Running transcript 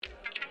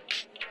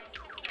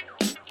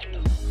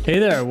Hey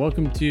there,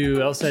 welcome to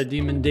LSAT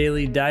Demon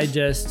Daily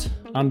Digest.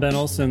 I'm Ben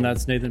Olson,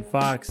 that's Nathan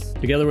Fox.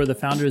 Together we're the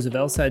founders of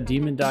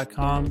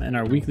LSATdemon.com and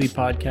our weekly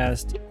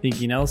podcast,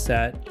 Thinking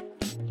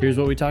LSAT. Here's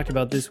what we talked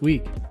about this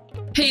week.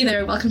 Hey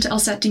there, welcome to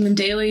LSAT Demon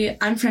Daily.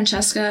 I'm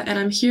Francesca, and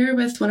I'm here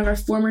with one of our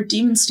former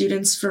Demon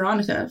students,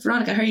 Veronica.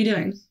 Veronica, how are you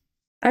doing?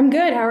 I'm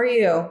good. How are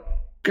you?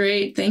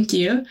 Great, thank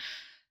you.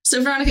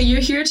 So Veronica,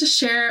 you're here to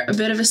share a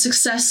bit of a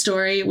success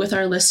story with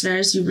our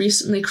listeners. You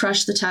recently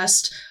crushed the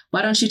test.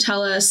 Why don't you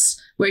tell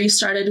us where you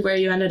started, where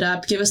you ended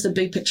up? Give us the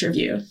big picture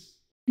view.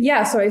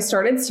 Yeah, so I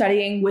started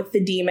studying with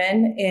the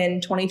Demon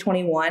in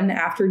 2021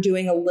 after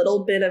doing a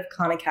little bit of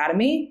Khan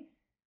Academy,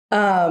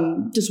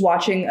 just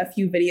watching a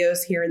few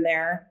videos here and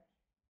there.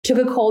 Took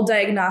a cold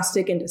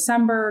diagnostic in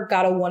December,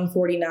 got a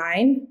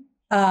 149,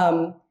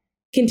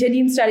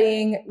 continued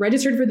studying,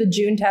 registered for the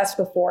June test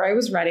before I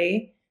was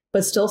ready,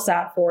 but still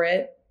sat for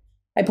it.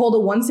 I pulled a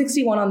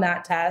 161 on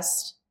that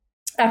test.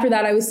 After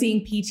that, I was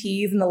seeing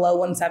PTs in the low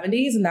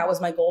 170s, and that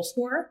was my goal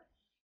score.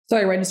 So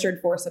I registered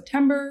for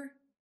September,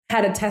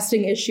 had a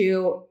testing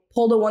issue,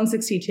 pulled a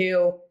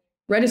 162,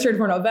 registered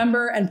for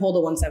November, and pulled a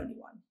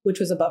 171, which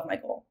was above my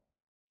goal.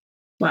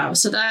 Wow,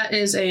 so that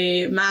is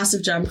a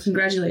massive jump.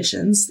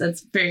 Congratulations.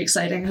 That's very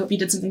exciting. I hope you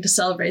did something to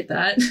celebrate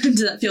that. Did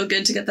that feel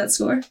good to get that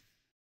score?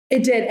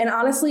 It did. And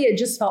honestly, it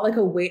just felt like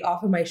a weight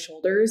off of my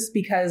shoulders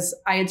because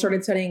I had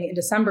started studying in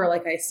December,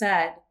 like I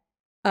said.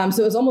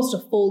 So it was almost a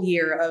full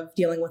year of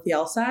dealing with the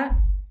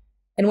LSAT.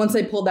 And once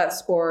I pulled that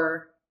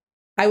score,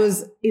 I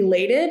was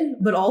elated,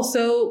 but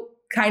also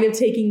kind of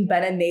taking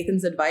Ben and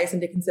Nathan's advice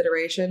into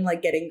consideration,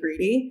 like getting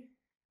greedy.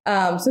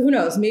 So who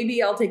knows?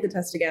 Maybe I'll take the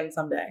test again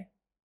someday.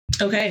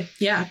 Okay,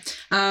 yeah.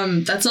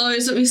 That's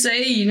always what we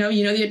say. You know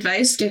the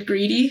advice, get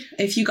greedy.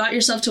 If you got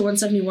yourself to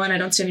 171, I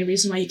don't see any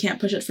reason why you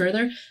can't push it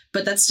further,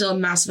 but that's still a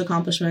massive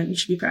accomplishment. You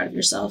should be proud of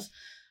yourself.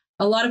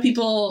 A lot of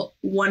people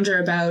wonder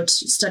about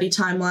study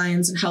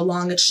timelines and how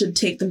long it should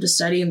take them to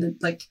study. And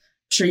I'm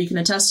sure you can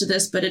attest to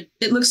this, but it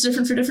looks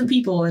different for different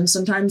people. And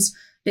sometimes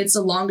it's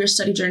a longer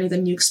study journey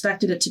than you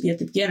expected it to be at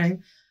the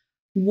beginning.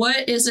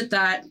 What is it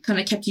that kind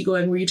of kept you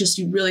going? Where you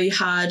really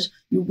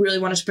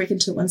wanted to break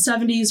into the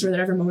 170s? Were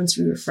there ever moments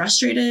where you were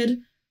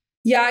frustrated?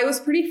 Yeah, I was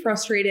pretty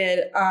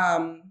frustrated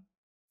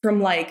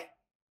from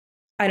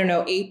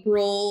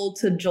April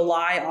to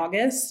July,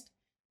 August,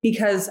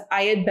 because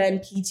I had been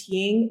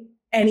PTing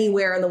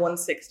anywhere in the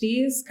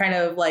 160s, kind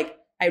of like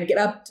I would get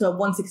up to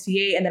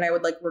 168 and then I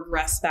would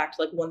regress back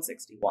to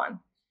 161.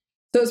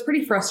 So it was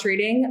pretty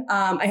frustrating.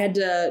 I had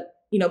to,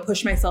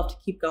 push myself to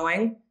keep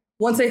going.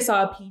 Once I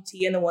saw a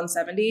PT in the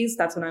 170s,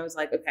 that's when I was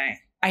like, okay,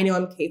 I know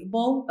I'm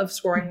capable of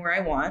scoring where I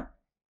want.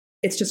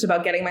 It's just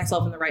about getting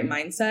myself in the right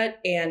mindset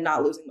and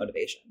not losing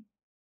motivation.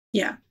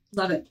 Yeah,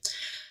 love it.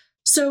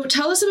 So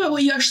tell us about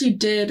what you actually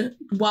did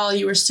while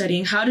you were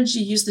studying. How did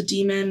you use the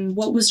Demon?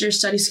 What was your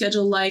study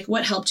schedule like?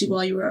 What helped you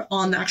while you were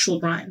on the actual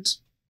grind?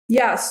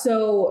 Yeah,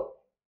 so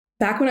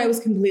back when I was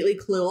completely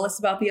clueless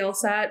about the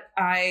LSAT,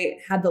 I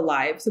had the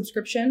live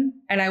subscription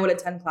and I would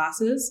attend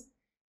classes.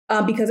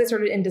 Because I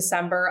started in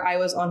December, I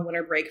was on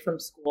winter break from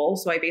school.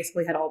 So I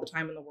basically had all the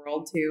time in the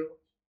world to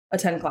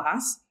attend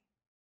class.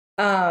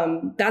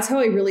 That's how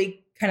I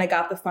really kind of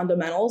got the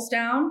fundamentals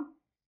down.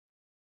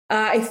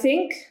 I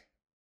think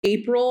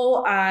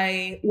April,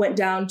 I went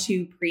down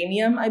to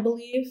premium, I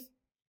believe.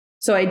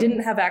 So I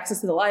didn't have access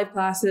to the live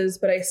classes,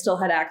 but I still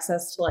had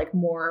access to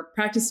more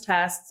practice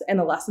tests and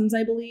the lessons,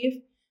 I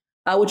believe,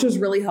 which was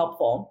really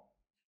helpful.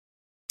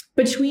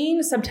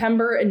 Between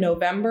September and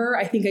November,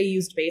 I think I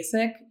used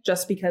basic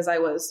just because I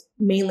was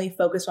mainly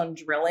focused on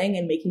drilling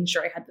and making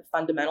sure I had the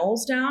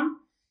fundamentals down.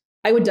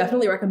 I would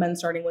definitely recommend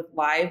starting with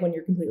live when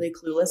you're completely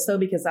clueless, though,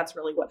 because that's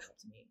really what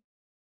helped me.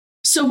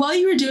 So while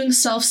you were doing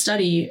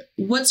self-study,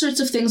 what sorts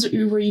of things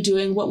were you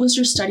doing? What was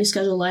your study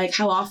schedule like?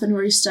 How often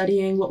were you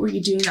studying? What were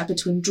you doing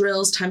between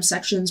drills, time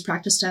sections,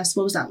 practice tests?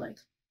 What was that like?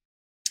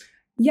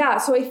 Yeah,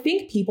 so I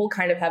think people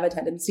kind of have a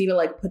tendency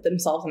to put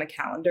themselves on a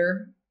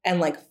calendar and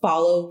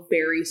follow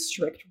very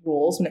strict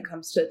rules when it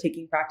comes to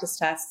taking practice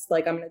tests.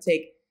 I'm going to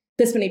take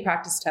this many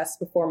practice tests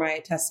before my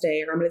test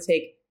day, or I'm going to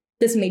take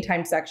this many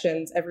time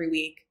sections every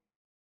week.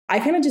 I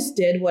kind of just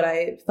did what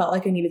I felt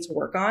like I needed to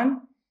work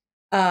on.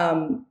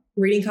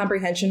 Reading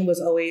comprehension was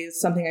always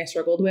something I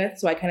struggled with.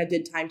 So I kind of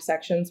did timed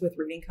sections with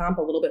reading comp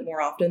a little bit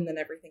more often than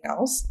everything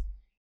else.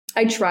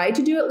 I tried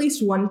to do at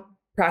least one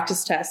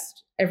practice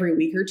test every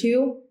week or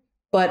two,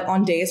 but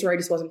on days where I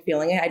just wasn't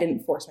feeling it, I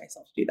didn't force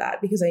myself to do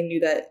that because I knew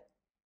that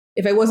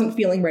if I wasn't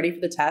feeling ready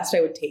for the test,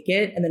 I would take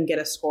it and then get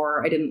a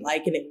score I didn't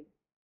like, and it would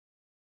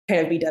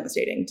kind of be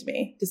devastating to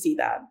me to see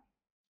that.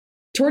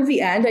 Towards the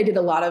end, I did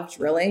a lot of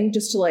drilling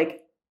just to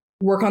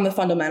work on the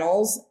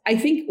fundamentals. I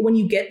think when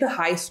you get the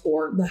high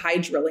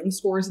drilling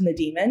scores in the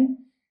Demon,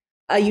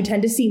 you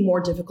tend to see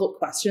more difficult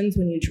questions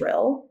when you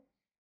drill.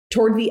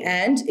 Toward the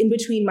end, in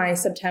between my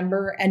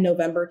September and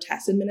November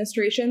test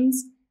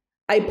administrations,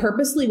 I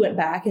purposely went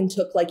back and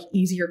took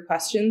easier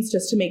questions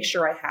just to make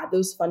sure I had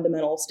those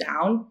fundamentals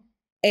down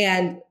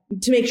and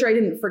to make sure I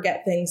didn't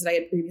forget things that I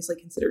had previously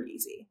considered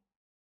easy.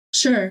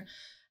 Sure.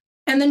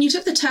 And then you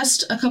took the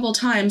test a couple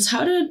times.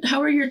 How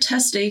were your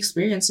test day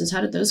experiences?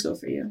 How did those go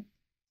for you?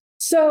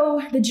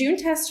 So the June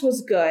test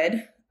was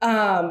good.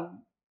 I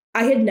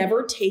had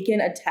never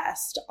taken a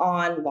test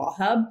on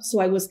LawHub,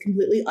 so I was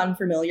completely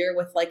unfamiliar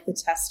with like the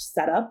test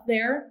setup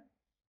there.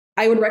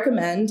 I would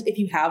recommend, if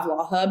you have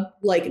LawHub,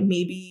 like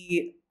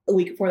maybe a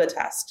week before the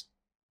test,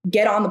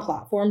 get on the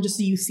platform just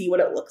so you see what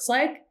it looks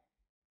like.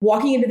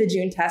 Walking into the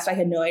June test, I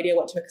had no idea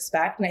what to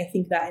expect, and I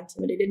think that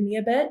intimidated me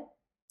a bit.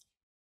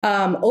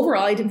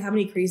 Overall, I didn't have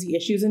any crazy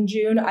issues in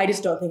June. I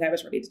just don't think I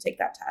was ready to take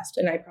that test,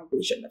 and I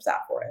probably shouldn't have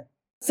sat for it.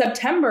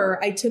 September,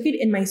 I took it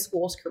in my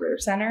school's career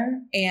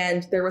center,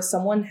 and there was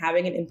someone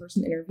having an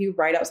in-person interview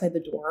right outside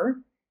the door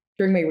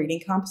during my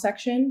reading comp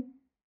section.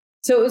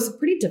 So it was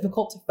pretty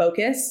difficult to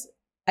focus.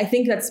 I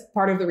think that's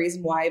part of the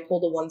reason why I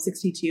pulled a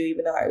 162,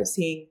 even though I was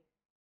seeing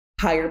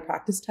higher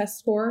practice test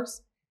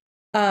scores.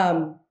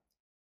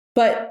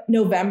 But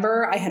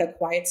November, I had a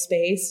quiet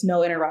space,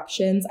 no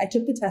interruptions. I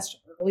took the test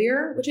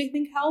earlier, which I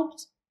think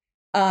helped.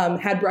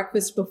 Had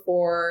breakfast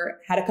before,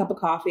 had a cup of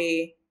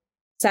coffee,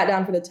 sat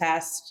down for the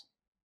test.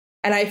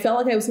 And I felt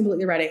like I was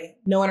completely ready.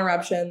 No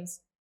interruptions.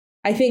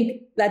 I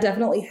think that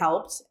definitely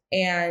helped.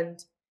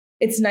 And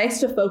it's nice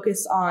to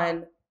focus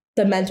on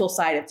the mental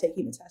side of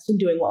taking the test and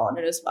doing well on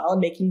it as well, and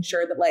making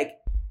sure that like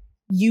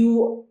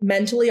you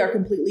mentally are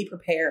completely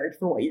prepared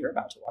for what you're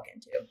about to walk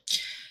into.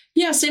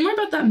 Yeah, say more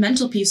about that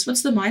mental piece.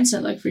 What's the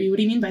mindset like for you? What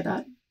do you mean by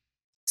that?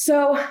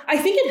 So I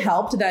think it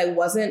helped that I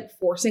wasn't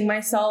forcing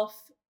myself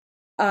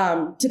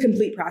to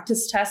complete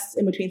practice tests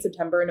in between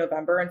September and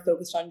November and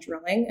focused on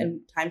drilling and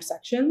timed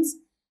sections,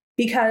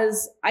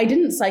 because I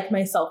didn't psych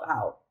myself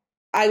out.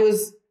 I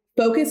was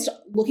focused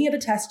looking at the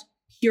test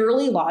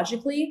purely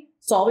logically,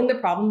 solving the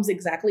problems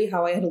exactly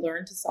how I had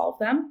learned to solve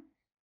them.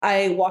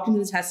 I walked into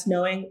the test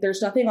knowing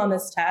there's nothing on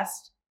this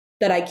test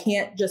that I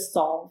can't just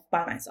solve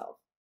by myself.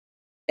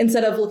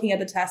 Instead of looking at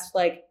the test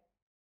like,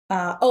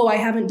 I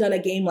haven't done a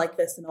game like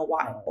this in a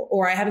while,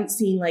 or I haven't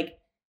seen like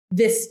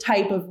this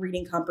type of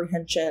reading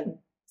comprehension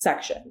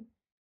section.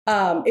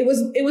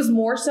 It was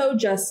more so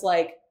just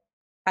like,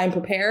 I'm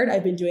prepared.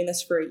 I've been doing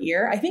this for a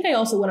year. I think I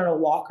also went on a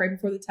walk right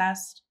before the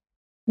test.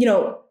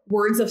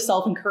 Words of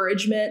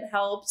self-encouragement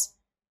helped.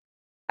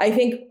 I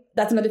think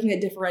that's another thing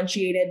that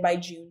differentiated my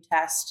June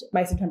test,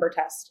 my September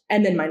test,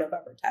 and then my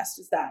November test,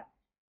 is that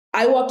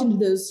I walked into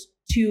those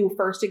two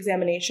first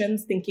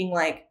examinations thinking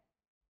like,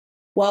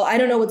 well, I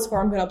don't know what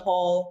score I'm going to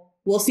pull.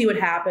 We'll see what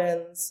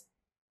happens.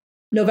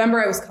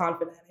 November, I was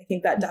confident. I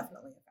think that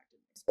definitely affected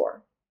my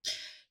score.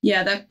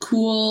 Yeah, that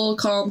cool,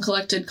 calm,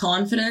 collected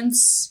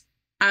confidence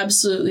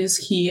absolutely is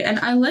key. And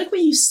I like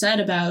what you said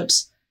about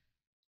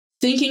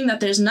thinking that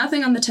there's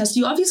nothing on the test.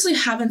 You obviously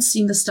haven't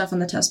seen the stuff on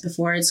the test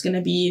before. It's going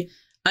to be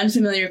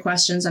unfamiliar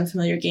questions,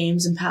 unfamiliar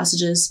games and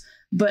passages,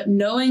 but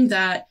knowing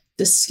that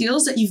the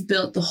skills that you've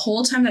built the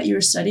whole time that you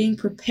were studying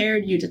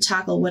prepared you to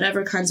tackle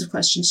whatever kinds of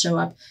questions show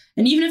up.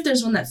 And even if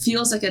there's one that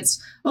feels like it's,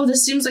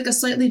 this seems like a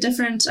slightly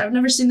different, I've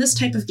never seen this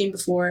type of game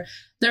before,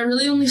 there are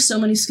really only so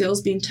many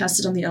skills being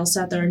tested on the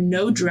LSAT. There are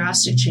no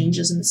drastic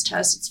changes in this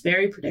test. It's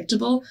very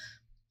predictable.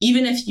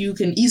 Even if you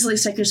can easily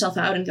psych yourself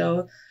out and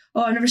go,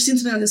 I've never seen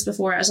something like this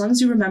before, as long as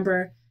you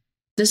remember,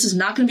 this is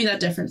not going to be that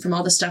different from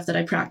all the stuff that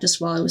I practiced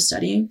while I was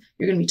studying,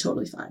 you're going to be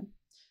totally fine.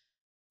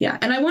 Yeah,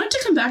 and I wanted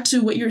to come back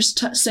to what you were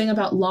saying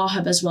about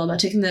LawHub as well, about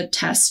taking the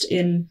test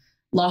in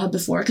LawHub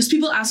before, because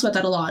people ask about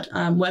that a lot,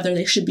 whether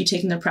they should be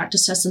taking their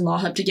practice test in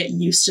LawHub to get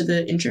used to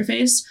the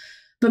interface.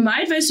 But my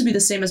advice would be the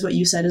same as what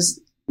you said,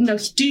 is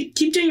keep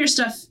doing your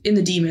stuff in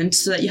the daemon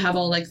so that you have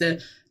all like the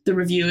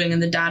reviewing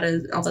and the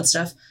data, all that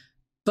stuff.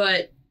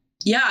 But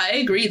yeah, I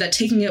agree that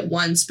taking it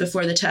once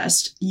before the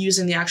test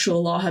using the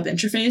actual LawHub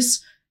interface,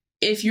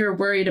 if you're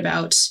worried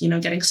about,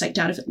 getting psyched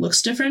out if it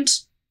looks different,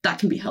 that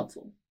can be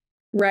helpful.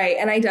 Right.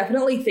 And I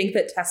definitely think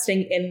that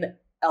testing in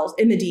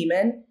the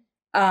daemon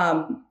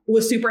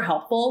was super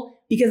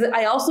helpful, because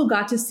I also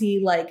got to see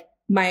like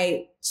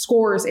my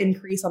scores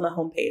increase on the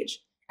homepage.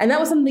 And that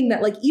was something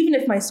that like, even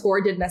if my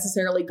score didn't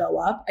necessarily go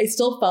up, I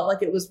still felt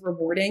like it was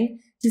rewarding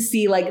to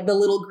see like the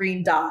little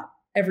green dot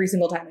every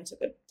single time I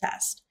took a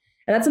test.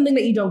 And that's something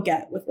that you don't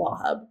get with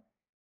LawHub.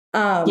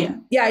 I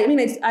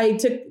mean, I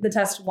took the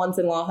test once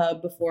in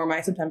LawHub before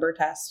my September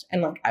test,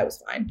 and like I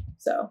was fine.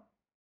 So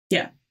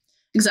yeah,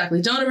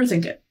 exactly. Don't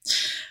overthink it.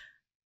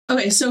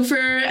 Okay, so for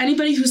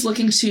anybody who's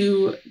looking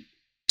to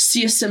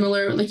see a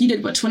similar, like you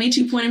did,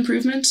 22-point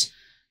improvement?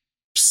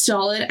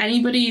 Solid.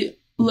 Anybody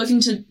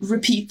looking to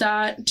repeat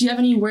that? Do you have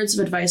any words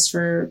of advice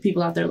for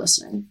people out there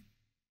listening?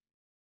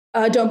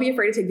 Don't be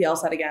afraid to take the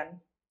LSAT again.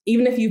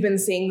 Even if you've been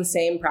seeing the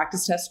same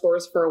practice test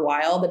scores for a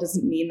while, that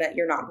doesn't mean that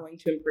you're not going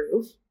to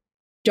improve.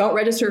 Don't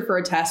register for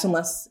a test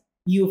unless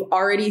you've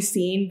already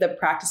seen the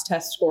practice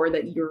test score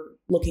that you're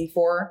looking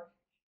for,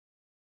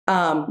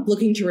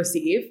 looking to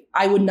receive.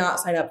 I would not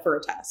sign up for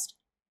a test.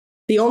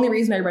 The only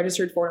reason I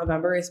registered for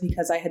November is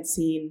because I had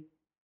seen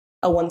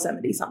a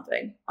 170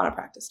 something on a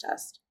practice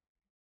test.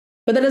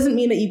 But that doesn't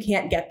mean that you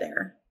can't get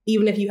there,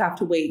 even if you have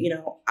to wait.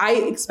 I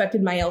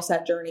expected my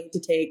LSAT journey to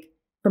take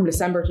from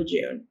December to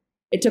June.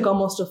 It took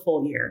almost a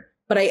full year,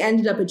 but I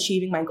ended up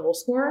achieving my goal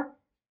score.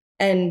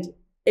 And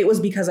it was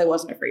because I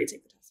wasn't afraid to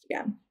take the test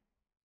again.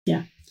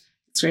 Yeah,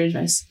 it's great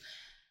advice.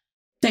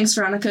 Thanks,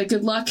 Veronica.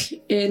 Good luck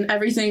in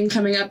everything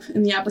coming up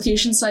in the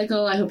application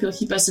cycle. I hope you'll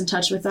keep us in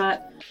touch with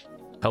that.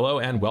 Hello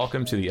and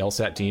welcome to the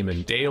LSAT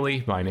Demon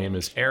Daily. My name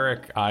is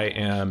Eric. I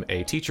am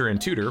a teacher and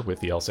tutor with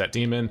the LSAT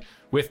Demon.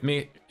 With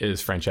me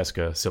is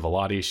Francesca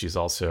Civilotti. She's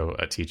also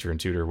a teacher and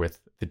tutor with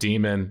the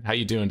Demon. How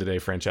you doing today,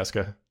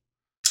 Francesca?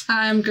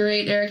 I'm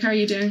great, Eric. How are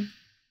you doing?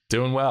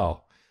 Doing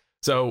well.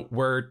 So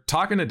we're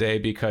talking today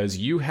because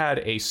you had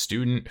a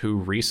student who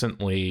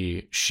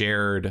recently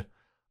shared,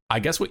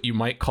 I guess what you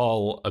might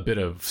call a bit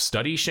of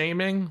study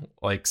shaming.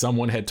 Like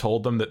someone had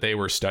told them that they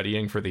were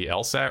studying for the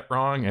LSAT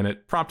wrong, and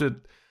it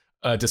prompted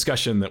a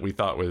discussion that we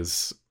thought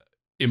was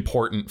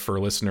important for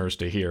listeners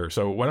to hear.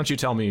 So why don't you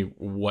tell me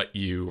what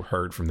you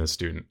heard from this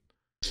student?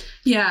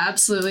 Yeah,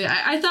 absolutely.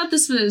 I thought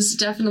this was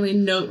definitely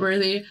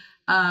noteworthy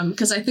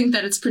because I think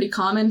that it's pretty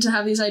common to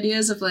have these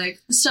ideas of like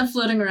stuff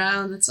floating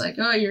around. It's like,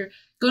 oh, you're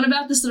going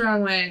about this the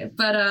wrong way.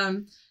 But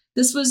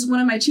this was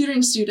one of my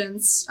tutoring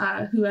students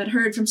who had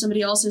heard from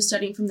somebody also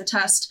studying from the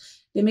test.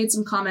 They made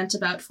some comment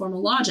about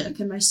formal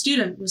logic. And my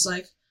student was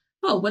like,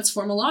 oh, what's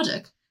formal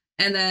logic?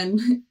 And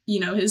then,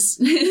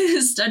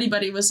 his study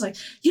buddy was like,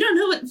 you don't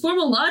know what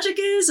formal logic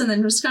is? And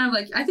then was kind of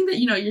like, I think that,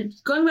 you're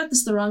going about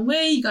this the wrong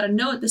way. You got to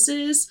know what this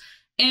is.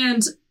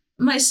 And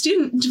my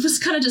student was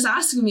kind of just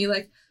asking me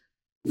like,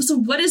 so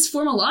what is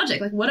formal logic?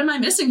 Like, what am I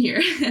missing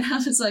here? And I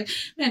was like,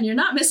 man, you're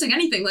not missing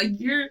anything. Like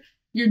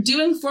you're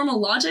doing formal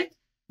logic.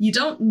 You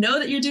don't know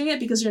that you're doing it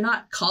because you're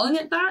not calling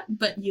it that,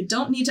 but you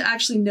don't need to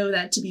actually know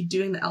that to be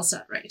doing the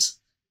LSAT right.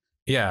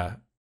 Yeah.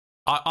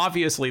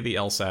 Obviously the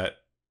LSAT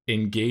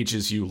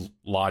engages you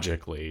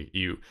logically.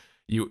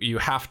 You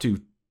have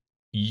to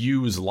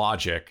use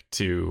logic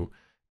to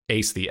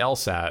ace the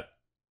LSAT.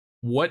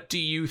 What do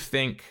you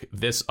think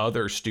this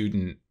other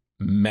student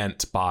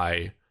meant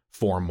by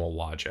formal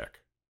logic?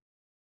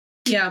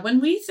 Yeah, when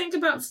we think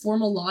about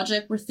formal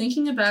logic, we're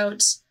thinking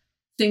about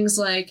things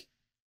like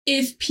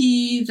if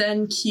P,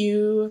 then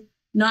Q,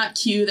 not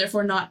Q,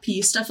 therefore not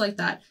P, stuff like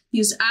that.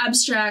 These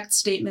abstract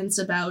statements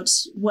about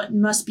what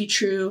must be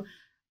true.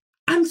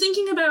 I'm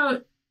thinking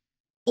about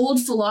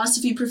old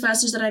philosophy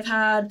professors that I've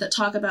had that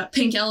talk about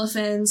pink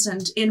elephants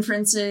and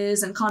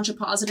inferences and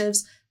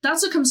contrapositives.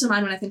 That's what comes to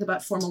mind when I think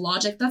about formal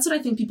logic. That's what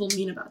I think people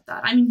mean about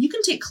that. I mean, you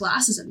can take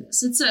classes in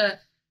this.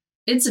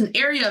 It's an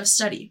area of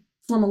study,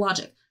 formal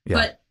logic. Yeah.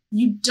 But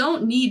you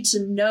don't need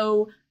to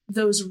know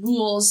those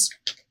rules.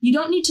 You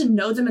don't need to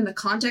know them in the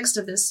context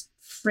of this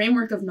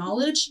framework of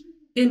knowledge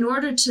in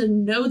order to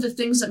know the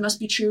things that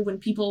must be true when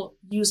people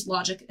use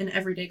logic in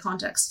everyday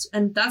contexts.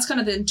 And that's kind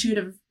of the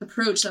intuitive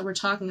approach that we're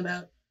talking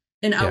about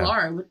in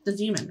LR with the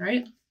Demon,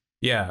 right?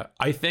 Yeah,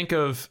 I think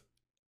of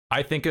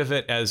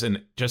it as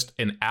just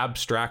an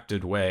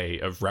abstracted way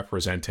of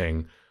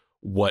representing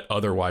what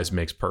otherwise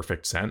makes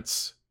perfect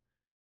sense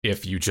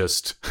if you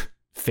just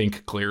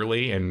think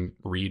clearly and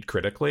read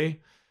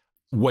critically.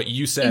 What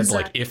you said,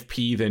 exactly. Like if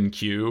P then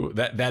Q,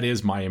 that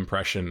is my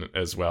impression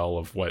as well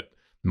of what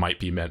might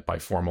be meant by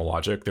formal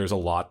logic. There's a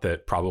lot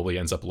that probably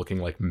ends up looking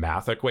like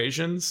math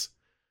equations,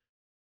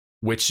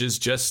 which is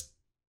just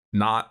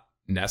not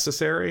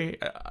necessary.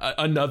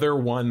 Another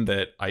one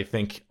that I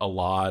think a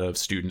lot of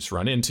students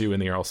run into in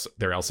their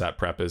LSAT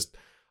prep is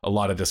a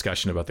lot of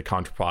discussion about the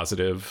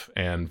contrapositive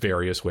and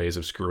various ways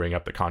of screwing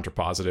up the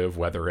contrapositive,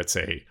 whether it's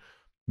a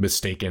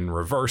mistaken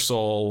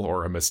reversal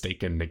or a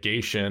mistaken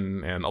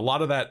negation. And a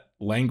lot of that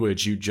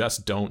language you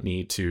just don't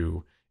need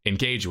to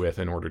engage with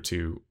in order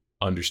to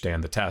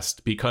understand the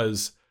test,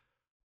 because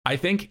I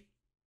think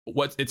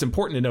it's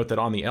important to note that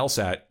on the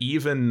LSAT,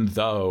 even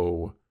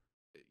though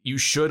you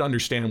should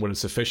understand what a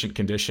sufficient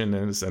condition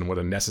is and what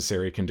a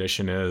necessary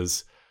condition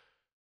is,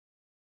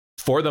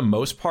 for the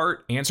most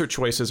part, answer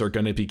choices are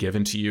going to be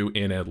given to you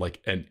in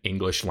an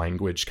English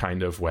language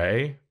kind of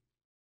way.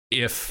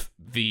 If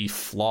the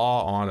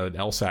flaw on an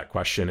LSAT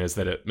question is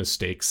that it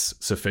mistakes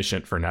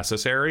sufficient for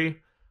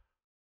necessary,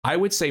 I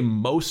would say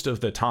most of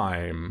the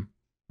time,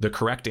 the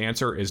correct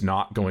answer is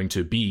not going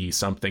to be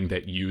something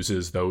that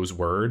uses those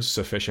words,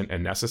 sufficient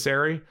and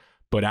necessary,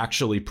 but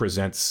actually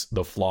presents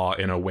the flaw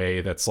in a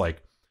way that's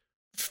like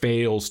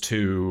fails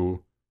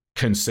to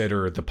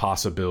consider the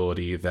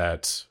possibility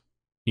that,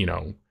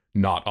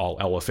 not all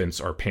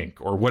elephants are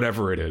pink or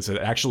whatever it is. It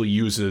actually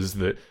uses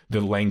the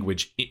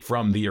language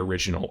from the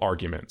original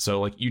argument. So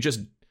like you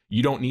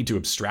don't need to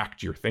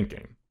abstract your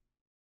thinking.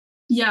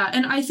 Yeah.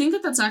 And I think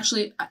that that's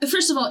actually,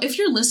 first of all, if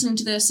you're listening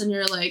to this and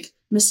you're like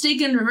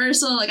mistaken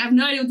reversal, like I have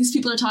no idea what these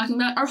people are talking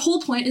about. Our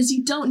whole point is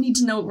you don't need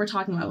to know what we're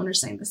talking about when we're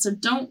saying this. So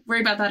don't worry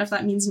about that if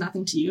that means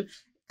nothing to you,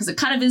 because it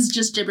kind of is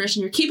just gibberish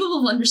and you're capable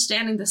of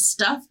understanding the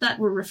stuff that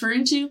we're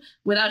referring to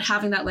without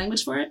having that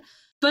language for it.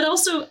 But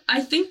also,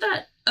 I think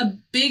that a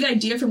big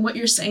idea from what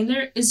you're saying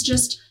there is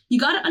just, you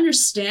got to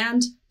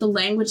understand the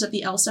language that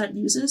the LSAT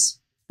uses,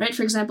 right?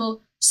 For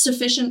example,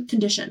 sufficient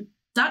condition.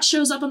 That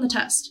shows up on the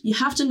test. You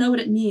have to know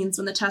what it means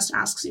when the test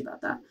asks you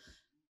about that.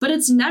 But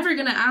it's never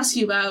going to ask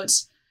you about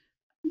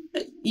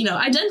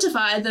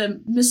identify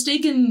the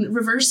mistaken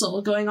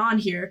reversal going on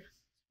here,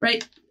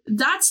 right?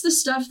 That's the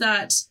stuff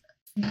that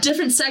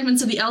different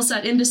segments of the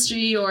LSAT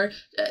industry or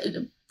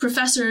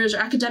professors or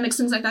academics,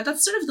 things like that,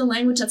 that's sort of the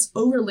language that's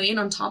overlain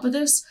on top of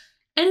this.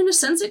 And in a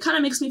sense, it kind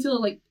of makes me feel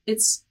like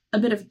it's a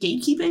bit of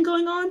gatekeeping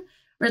going on,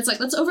 where it's like,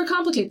 let's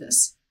overcomplicate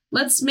this.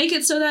 Let's make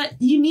it so that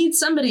you need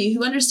somebody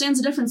who understands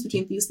the difference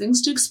between these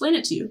things to explain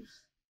it to you.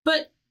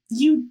 But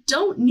you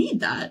don't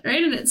need that,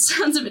 right? And it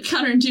sounds a bit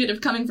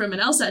counterintuitive coming from an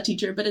LSAT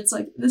teacher, but it's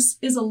like, this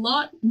is a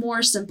lot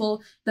more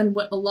simple than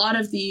what a lot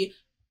of the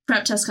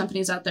prep test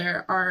companies out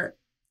there are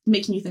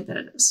making you think that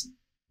it is.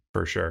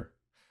 For sure.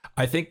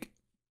 I think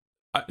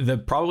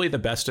probably the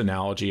best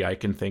analogy I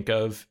can think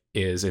of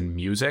is in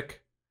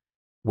music,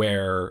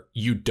 where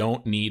you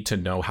don't need to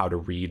know how to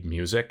read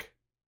music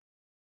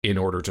in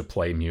order to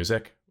play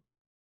music.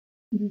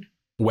 Mm-hmm.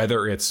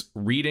 Whether it's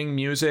reading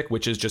music,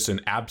 which is just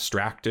an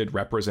abstracted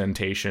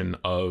representation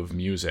of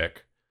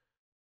music,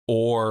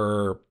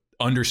 or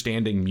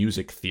understanding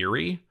music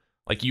theory,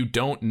 like you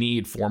don't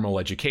need formal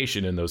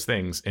education in those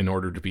things in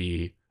order to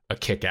be a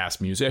kick-ass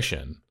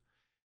musician.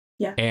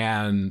 Yeah.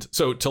 And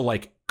so to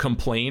like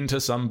complain to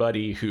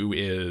somebody who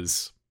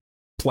is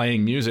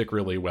playing music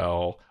really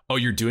well, oh,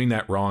 you're doing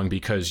that wrong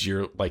because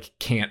you're like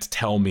can't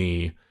tell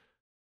me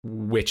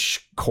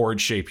which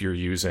chord shape you're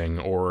using,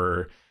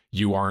 or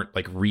you aren't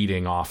like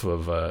reading off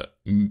of a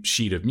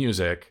sheet of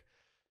music,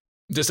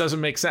 this doesn't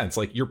make sense.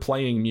 Like you're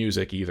playing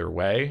music either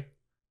way.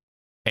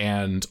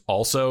 And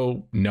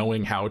also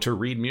knowing how to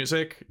read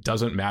music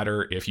doesn't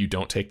matter if you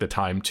don't take the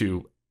time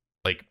to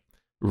like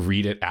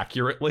read it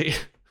accurately.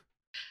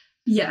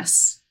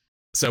 Yes.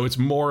 So it's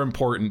more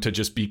important to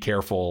just be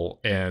careful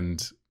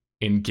and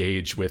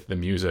engage with the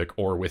music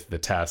or with the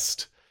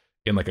test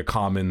in like a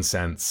common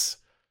sense,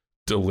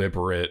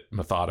 deliberate,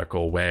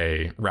 methodical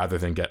way, rather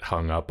than get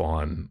hung up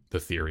on the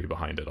theory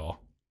behind it all.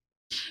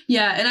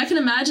 Yeah, and I can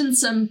imagine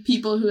some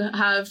people who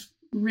have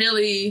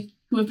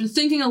been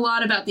thinking a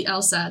lot about the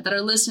LSAT that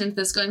are listening to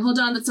this going, hold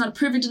on, that's not a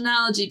perfect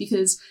analogy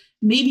because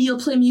maybe you'll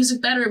play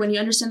music better when you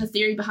understand the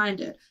theory behind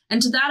it.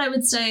 And to that, I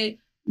would say,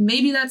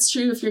 maybe that's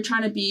true if you're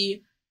trying to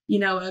be,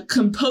 a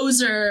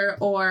composer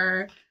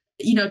or,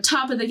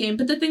 top of the game.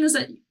 But the thing is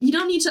that you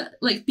don't need to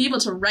like be able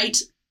to write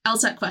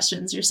LSAT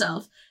questions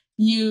yourself.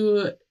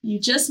 You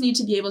just need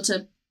to be able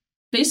to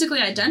basically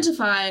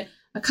identify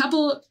a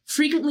couple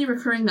frequently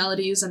recurring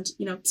melodies and,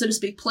 so to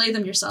speak, play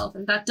them yourself.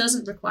 And that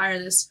doesn't require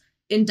this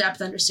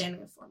in-depth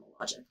understanding of formal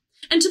logic.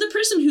 And to the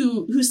person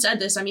who said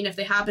this, I mean, if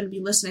they happen to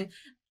be listening,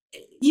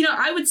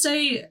 I would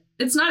say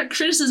it's not a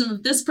criticism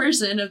of this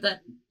person of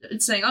that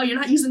it's saying, oh, you're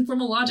not using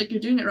formal logic, you're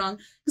doing it wrong.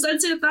 Because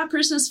I'd say that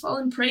person has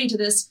fallen prey to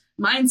this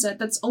mindset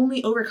that's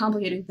only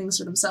overcomplicating things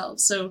for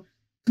themselves. So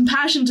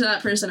compassion to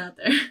that person out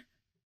there.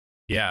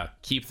 Yeah,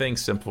 keep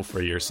things simple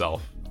for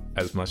yourself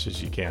as much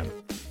as you can.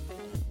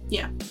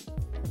 Yeah.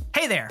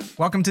 Hey there,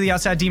 welcome to the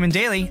LSAT Demon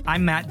Daily.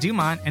 I'm Matt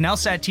Dumont, an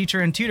LSAT teacher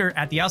and tutor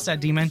at the LSAT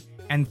Demon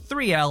and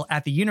 3L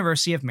at the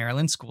University of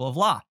Maryland School of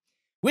Law.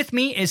 With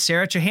me is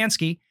Sarah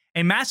Chahansky,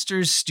 a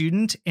master's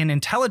student in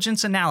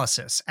intelligence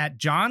analysis at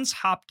Johns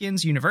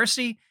Hopkins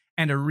University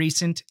and a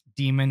recent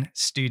Demon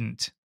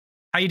student.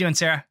 How you doing,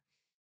 Sarah?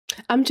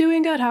 I'm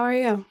doing good. How are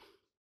you?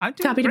 I'm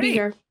doing happy great. to be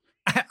here.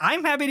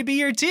 I'm happy to be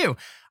here too.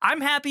 I'm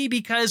happy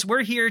because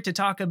we're here to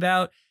talk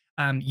about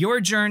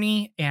your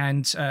journey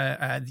and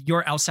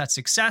your LSAT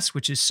success,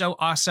 which is so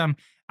awesome.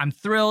 I'm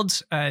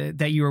thrilled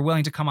that you were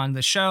willing to come on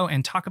the show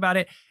and talk about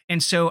it.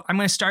 And so I'm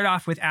going to start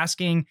off with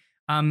asking,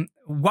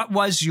 what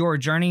was your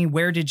journey?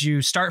 Where did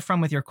you start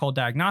from with your cold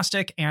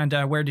diagnostic, and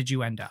where did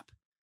you end up?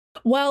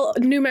 Well,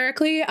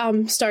 numerically,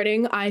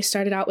 I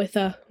started out with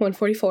a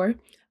 144.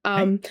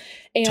 And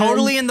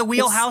totally in the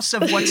wheelhouse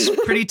of what's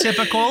pretty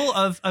typical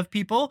of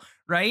people,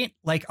 right?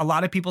 Like a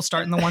lot of people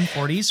start in the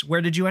 140s.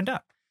 Where did you end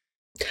up?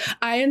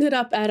 I ended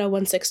up at a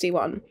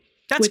 161.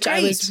 That's which great.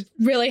 I was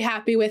really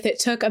happy with. It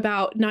took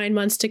about 9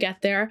 months to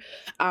get there,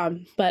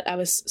 but I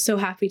was so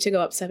happy to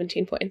go up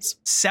 17 points.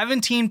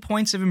 17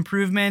 points of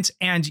improvement,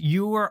 and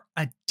you were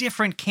a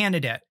different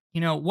candidate.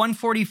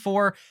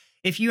 144,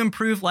 if you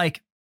improve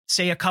like,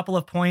 say, a couple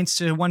of points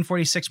to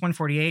 146,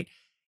 148,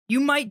 you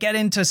might get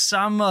into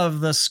some of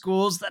the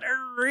schools that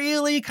are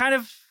really kind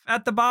of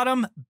at the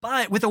bottom.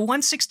 But with a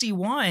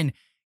 161,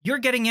 you're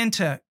getting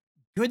into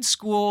good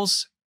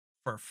schools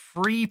for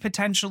free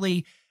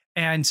potentially.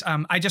 And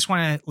I just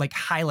want to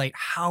highlight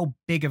how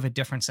big of a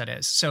difference that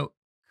is. So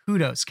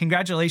kudos,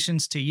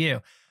 congratulations to you.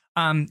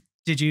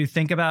 Did you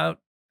think about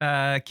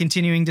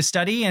continuing to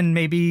study and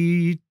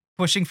maybe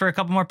pushing for a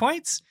couple more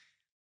points?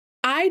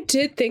 I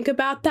did think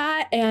about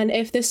that. And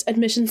if this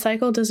admission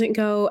cycle doesn't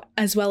go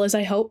as well as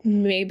I hope,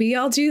 maybe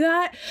I'll do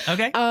that.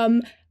 Okay.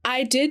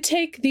 I did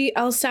take the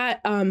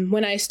LSAT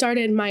when I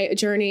started my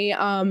journey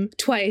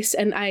twice,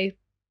 and I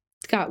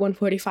got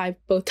 145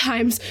 both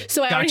times.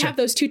 So I already have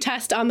those 2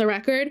 tests on the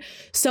record.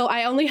 So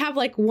I only have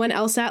one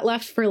LSAT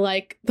left for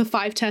the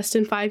 5 tests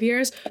in 5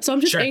 years. So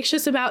I'm just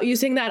anxious about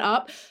using that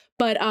up.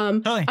 But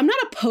Totally. I'm not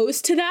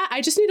opposed to that.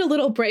 I just need a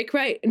little break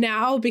right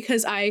now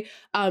because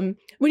when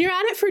you're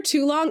at it for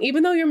too long,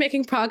 even though you're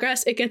making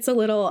progress, it gets a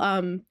little,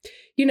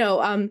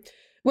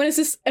 when is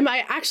this, am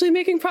I actually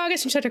making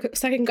progress? You start to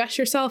second guess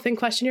yourself and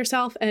question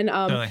yourself. And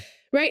Totally.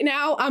 right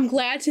now I'm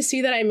glad to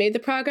see that I made the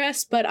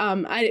progress, but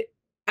I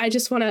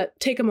just want to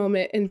take a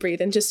moment and breathe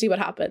and just see what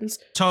happens.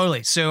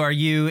 Totally. So are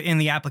you in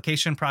the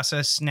application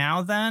process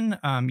now then?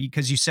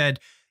 Because you said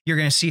you're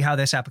going to see how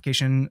this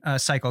application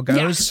cycle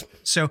goes. Yeah.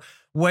 So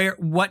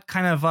what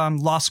kind of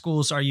law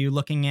schools are you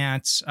looking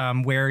at?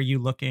 Where are you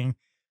looking?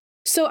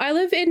 So I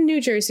live in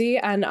New Jersey,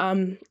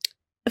 and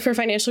for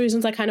financial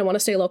reasons, I kind of want to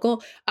stay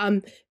local.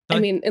 I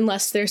mean,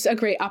 unless there's a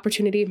great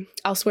opportunity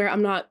elsewhere,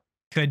 I'm not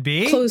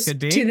close to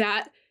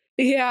that.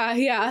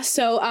 Yeah.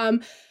 So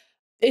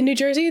in New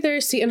Jersey,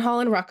 there's Seton Hall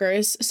and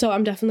Rutgers, so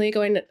I'm definitely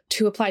going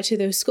to apply to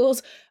those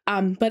schools.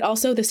 But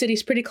also the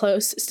city's pretty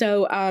close.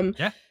 So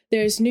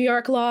there's New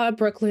York Law,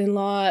 Brooklyn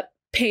Law,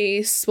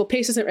 Pace. Well,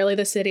 Pace isn't really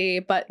the city,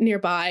 but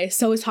nearby.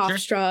 So is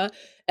Hofstra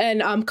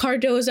and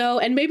Cardozo.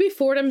 And maybe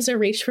Fordham's a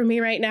reach for me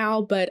right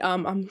now, but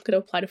I'm going to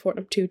apply to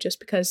Fordham too, just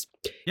because,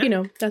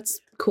 that's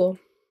cool.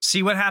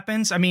 See what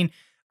happens. I mean,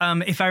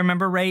 if I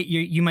remember right,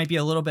 you might be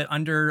a little bit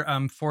under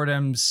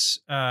Fordham's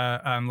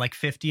like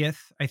 50th.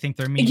 I think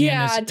their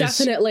median is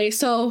definitely.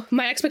 So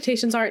my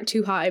expectations aren't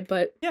too high,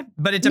 but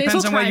but it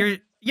depends on what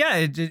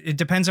it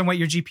depends on what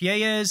your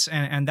GPA is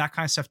and that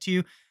kind of stuff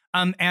too.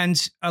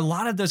 And a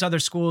lot of those other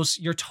schools,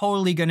 you're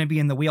totally going to be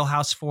in the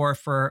wheelhouse for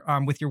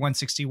with your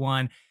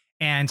 161.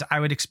 And I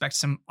would expect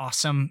some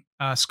awesome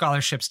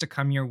scholarships to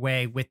come your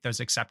way with those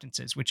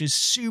acceptances, which is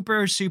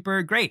super,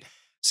 super great.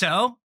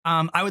 So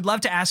I would love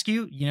to ask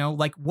you,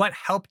 like what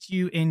helped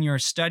you in your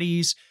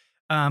studies?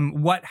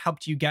 What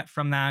helped you get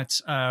from that?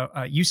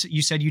 You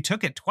said you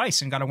took it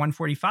twice and got a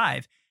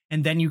 145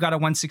 and then you got a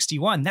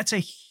 161. That's a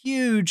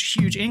huge,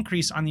 huge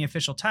increase on the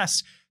official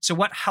tests. So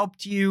what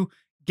helped you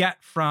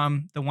get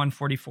from the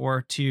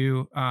 144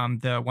 to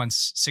the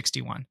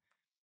 161?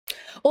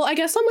 Well, I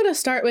guess I'm going to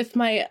start with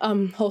my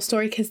whole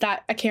story because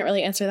I can't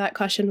really answer that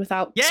question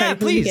without starting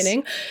from the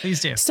beginning. Please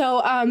do.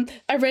 So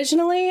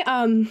originally,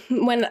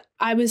 when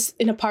I was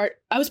part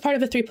of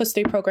a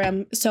 3+3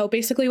 program. So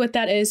basically what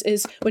that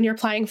is when you're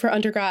applying for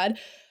undergrad,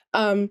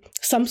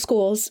 some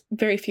schools,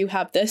 very few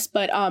have this,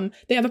 but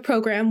they have a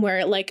program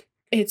where like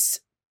it's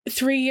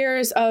 3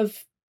 years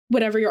of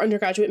whatever your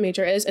undergraduate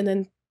major is, and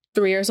then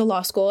 3 years of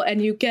law school,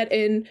 and you get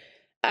in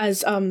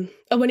as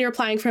when you're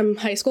applying from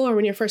high school or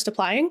when you're first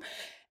applying.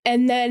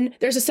 And then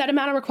there's a set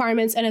amount of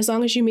requirements, and as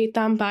long as you meet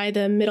them by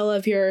the middle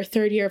of your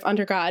third year of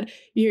undergrad,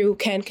 you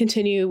can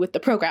continue with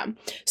the program.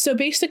 So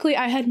basically,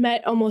 I had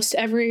met almost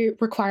every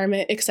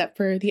requirement except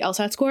for the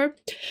LSAT score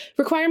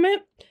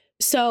requirement.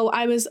 So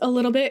I was a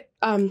little bit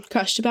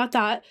crushed about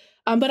that.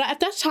 But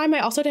at that time, I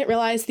also didn't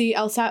realize the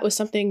LSAT was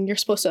something you're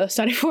supposed to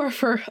study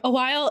for a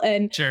while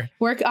and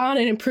work on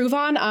and improve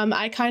on.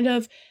 I kind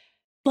of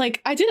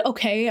I did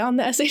okay on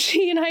the SAT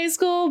in high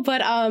school,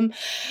 but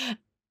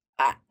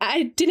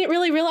I didn't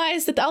really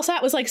realize that the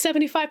LSAT was like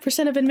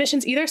 75% of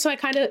admissions either. So I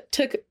kind of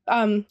took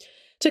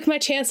my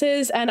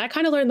chances, and I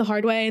kind of learned the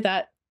hard way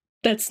that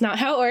that's not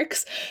how it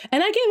works.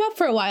 And I gave up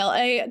for a while.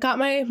 I got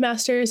my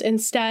master's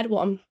instead. Well,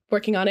 I'm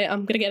working on it. I'm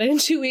going to get it in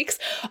 2 weeks.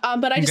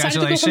 But I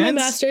decided to go for my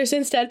master's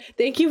instead.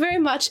 Thank you very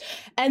much.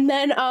 And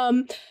then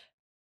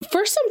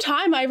for some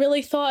time, I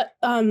really thought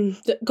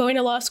going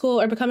to law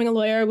school or becoming a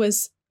lawyer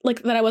was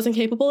like that I wasn't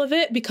capable of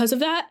it because of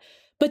that.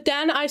 But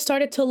then I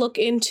started to look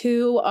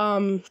into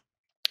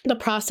the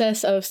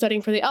process of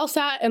studying for the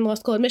LSAT and law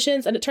school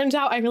admissions. And it turns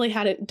out I really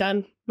hadn't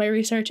done my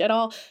research at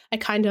all. I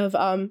kind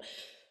of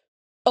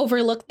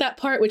overlooked that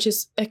part, which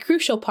is a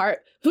crucial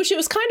part, which it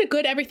was kind of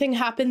good. Everything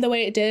happened the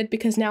way it did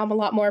because now I'm a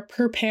lot more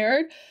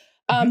prepared.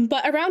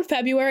 But around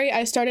February,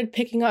 I started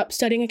picking up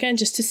studying again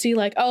just to see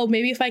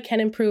maybe if I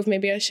can improve,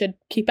 maybe I should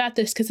keep at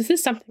this because this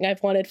is something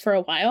I've wanted for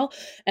a while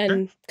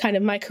and kind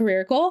of my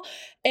career goal.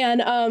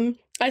 And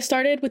I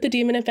started with the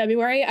Demon in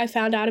February. I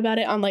found out about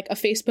it on a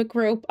Facebook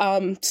group.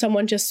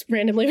 Someone just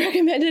randomly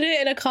recommended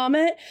it in a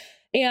comment.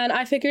 And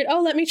I figured,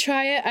 let me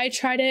try it. I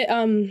tried it,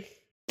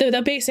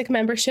 the basic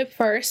membership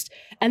first.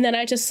 And then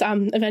I just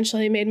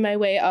eventually made my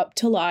way up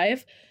to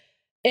live.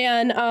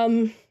 And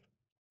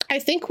I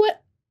think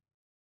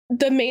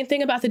the main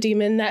thing about the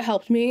Demon that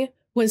helped me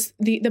was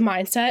the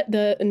mindset,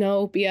 the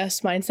no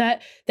BS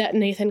mindset that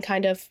Nathan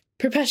kind of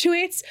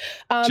perpetuates.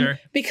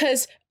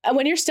 Because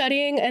when you're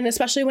studying, and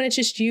especially when it's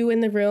just you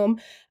in the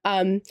room,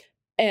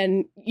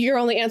 and you're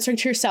only answering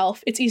to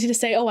yourself, it's easy to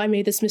say, I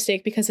made this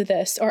mistake because of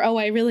this, or,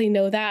 I really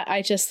know that.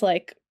 I just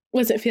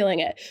wasn't feeling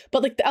it.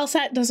 But the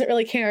LSAT doesn't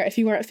really care if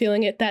you weren't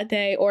feeling it that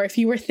day, or if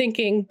you were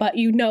thinking, but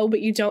you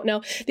don't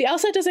know. The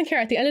LSAT doesn't care.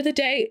 At the end of the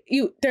day,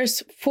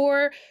 there's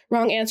 4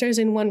 wrong answers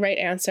and 1 right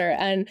answer.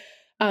 And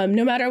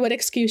no matter what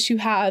excuse you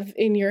have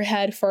in your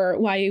head for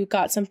why you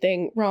got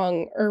something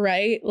wrong or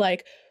right,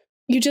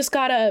 you just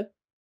gotta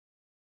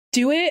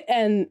do it,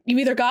 and you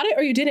either got it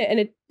or you didn't, and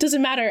it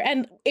doesn't matter.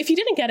 And if you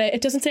didn't get it,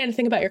 it doesn't say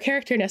anything about your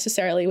character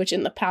necessarily, which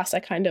in the past I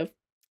kind of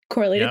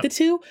correlated the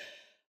two.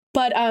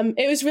 But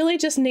it was really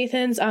just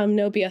Nathan's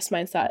no BS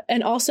mindset.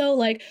 And also,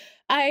 like,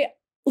 I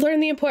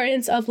learned the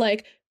importance of,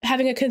 like,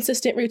 having a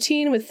consistent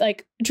routine with,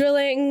 like,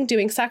 drilling,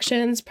 doing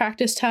sections,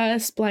 practice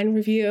tests, blind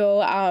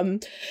review,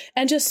 and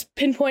just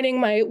pinpointing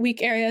my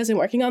weak areas and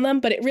working on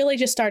them. But it really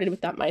just started with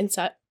that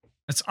mindset.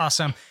 That's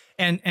awesome.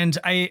 And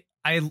I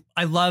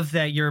love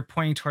that you're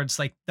pointing towards,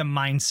 like, the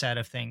mindset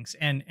of things.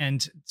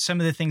 And some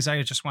of the things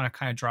I just want to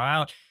kind of draw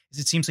out is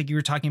it seems like you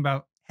were talking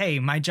about, hey,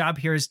 my job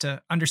here is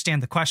to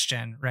understand the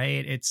question,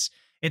 right?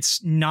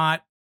 It's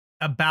not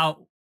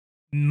about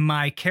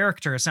my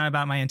character. It's not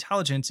about my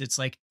intelligence. It's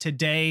like,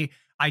 today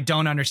I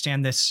don't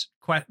understand this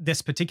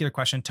particular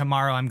question.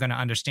 Tomorrow I'm going to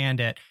understand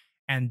it.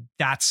 And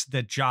that's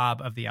the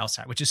job of the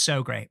LSAT, which is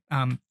so great.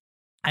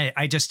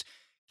 I just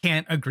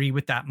can't agree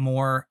with that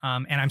more.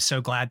 And I'm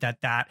so glad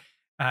that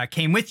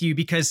came with you,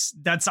 because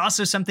that's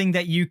also something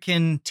that you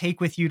can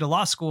take with you to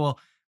law school,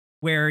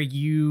 where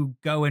you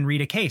go and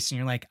read a case and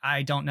you're like,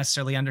 I don't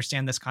necessarily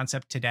understand this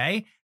concept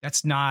today.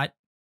 That's not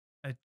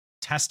a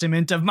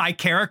testament of my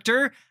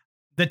character.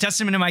 The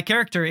testament of my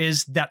character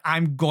is that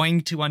I'm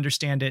going to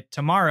understand it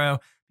tomorrow,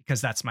 because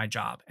that's my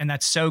job. And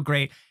that's so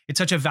great. It's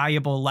such a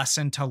valuable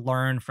lesson to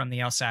learn from the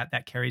LSAT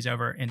that carries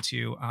over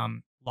into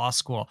law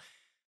school.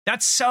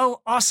 That's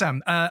so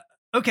awesome.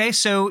 Okay,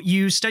 so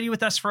you studied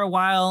with us for a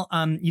while.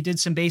 You did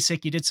some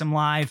basic, you did some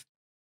live.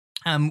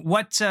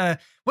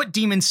 What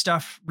demon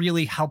stuff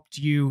really helped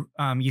you,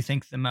 you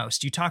think, the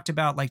most? You talked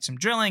about, like, some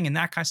drilling and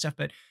that kind of stuff,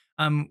 but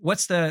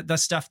what's the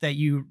stuff that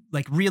you,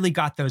 like, really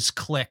got those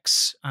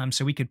clicks,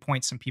 so we could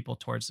point some people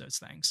towards those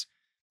things?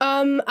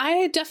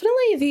 I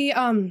definitely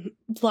the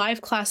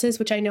live classes,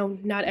 which I know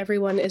not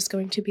everyone is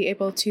going to be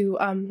able to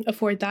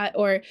afford that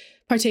or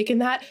partake in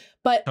that,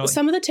 but totally.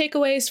 Some of the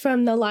takeaways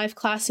from the live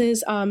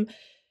classes,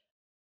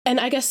 and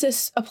I guess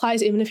this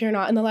applies even if you're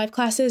not in the live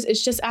classes,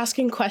 is just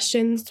asking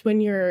questions when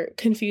you're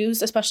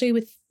confused, especially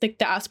with, like,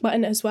 the ask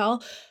button as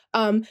well.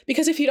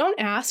 Because if you don't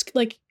ask,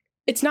 like,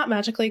 it's not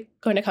magically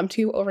going to come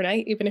to you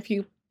overnight, even if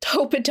you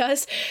hope it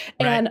does.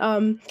 Right.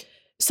 And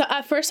so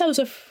at first I was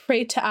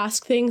afraid to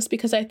ask things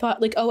because I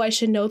thought, like, oh, I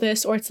should know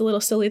this, or it's a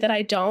little silly that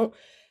I don't.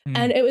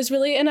 And it was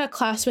really in a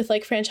class with,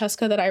 like,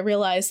 Francesca that I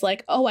realized,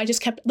 like, oh,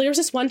 there was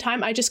this one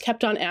time I just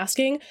kept on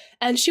asking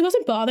and she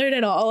wasn't bothered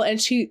at all. And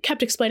she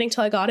kept explaining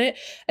till I got it.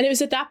 And it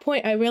was at that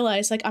point I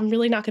realized, like, I'm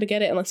really not going to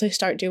get it unless I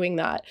start doing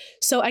that.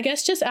 So I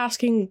guess just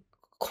asking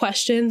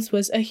questions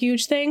was a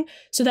huge thing.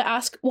 So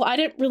I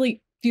didn't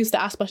really use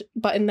the ask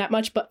button that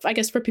much, but I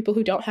guess for people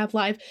who don't have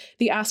live,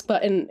 the ask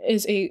button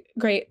is a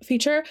great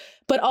feature.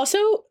 But also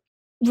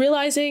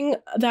realizing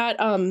that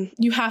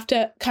you have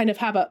to kind of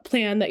have a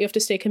plan that you have to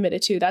stay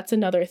committed to. That's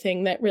another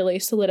thing that really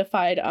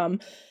solidified,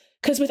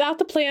 because without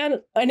the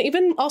plan, and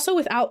even also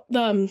without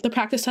the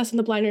practice test and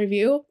the blind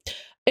review,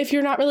 if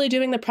you're not really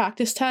doing the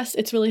practice test,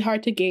 it's really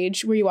hard to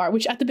gauge where you are,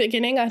 which at the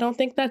beginning, I don't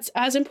think that's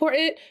as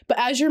important. But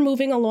as you're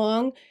moving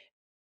along,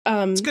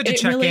 it's good to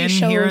check really in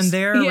here and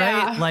there,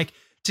 right? Like,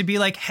 to be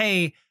like,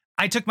 hey,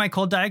 I took my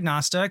cold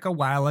diagnostic a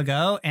while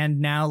ago,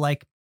 and now,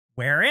 like,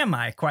 where am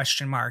I? ?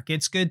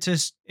 It's good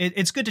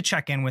to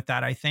check in with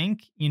that, I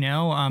think,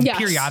 yes.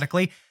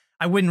 Periodically.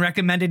 I wouldn't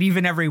recommend it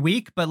even every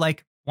week, but,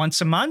 like, once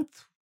a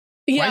month,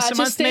 twice a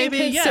month, maybe.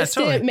 Yeah,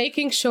 totally.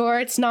 Making sure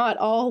it's not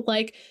all,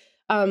 like,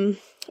 I don't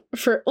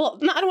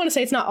want to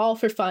say it's not all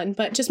for fun,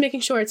 but just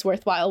making sure it's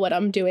worthwhile what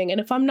I'm doing. And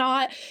if I'm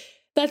not,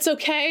 that's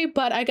okay.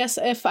 But I guess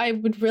if I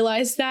would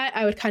realize that,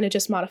 I would kind of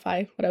just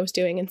modify what I was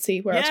doing and see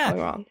where I was going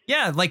wrong.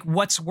 Yeah. Like,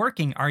 what's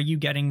working? Are you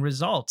getting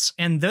results?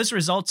 And those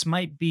results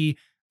might be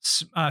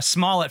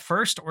small at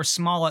first or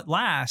small at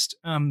last.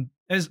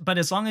 But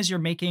as long as you're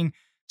making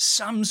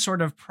some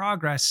sort of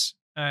progress,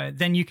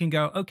 then you can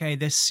go, okay,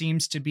 this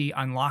seems to be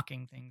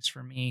unlocking things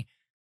for me.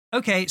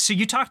 Okay. So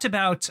you talked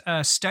about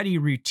study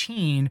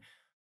routine.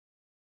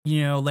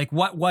 Like,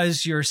 what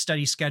was your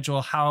study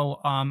schedule?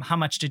 How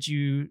much did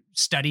you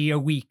study a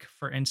week,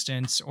 for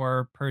instance,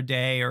 or per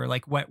day, or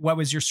like what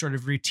was your sort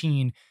of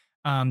routine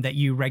that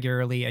you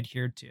regularly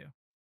adhered to?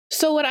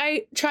 So what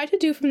I tried to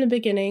do from the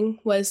beginning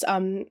was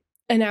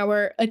an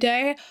hour a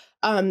day,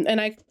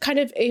 and I kind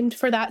of aimed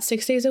for that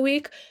 6 days a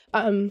week.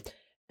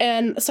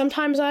 And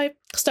sometimes I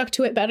stuck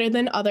to it better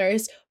than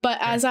others. But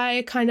as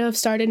I kind of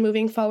started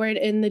moving forward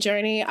in the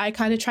journey, I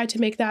kind of tried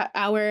to make that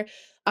hour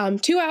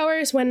 2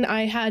 hours when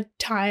I had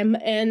time.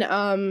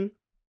 And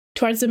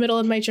towards the middle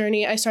of my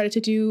journey, I started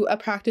to do a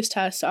practice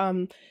test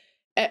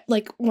at,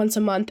 like, once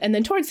a month. And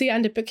then towards the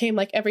end, it became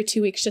like every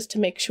 2 weeks, just to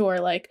make sure,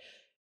 like,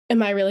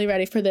 am I really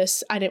ready for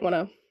this? I didn't want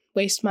to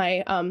waste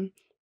my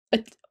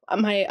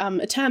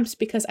attempts,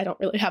 because I don't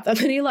really have that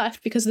many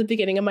left because of the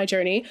beginning of my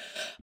journey.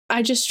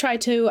 I just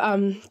tried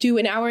to do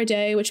an hour a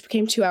day, which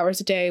became 2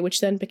 hours a day,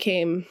 which then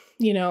became,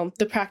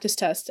 the practice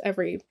test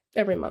every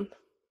month.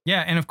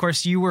 Yeah. And of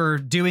course, you were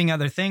doing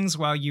other things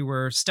while you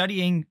were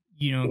studying,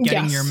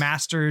 getting your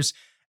master's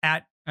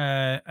at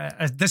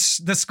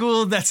the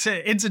school that's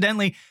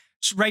incidentally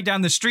right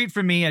down the street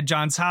from me at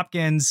Johns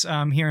Hopkins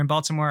here in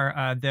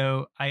Baltimore,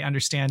 though I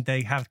understand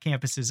they have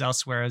campuses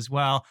elsewhere as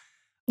well,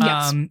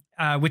 yes.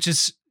 Which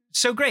is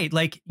so great.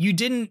 Like, you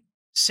didn't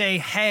say,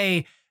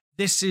 hey,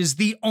 this is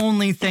the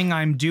only thing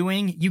I'm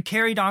doing. You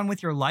carried on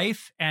with your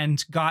life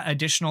and got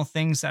additional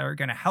things that are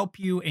going to help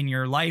you in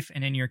your life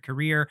and in your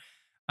career,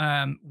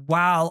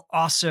 while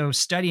also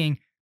studying,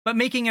 but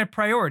making it a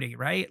priority,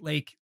 right?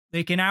 Like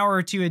an hour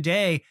or two a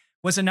day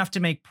was enough to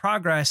make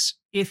progress.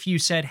 If you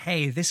said,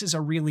 hey, this is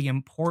a really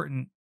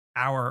important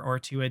hour or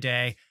two a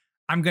day,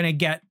 I'm going to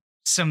get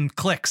some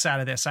clicks out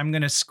of this. I'm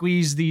going to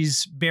squeeze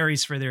these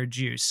berries for their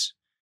juice.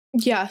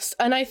 Yes.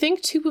 And I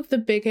think two of the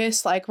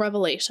biggest like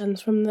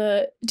revelations from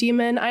the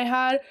demon I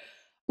had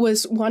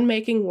was one,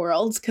 making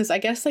worlds, because I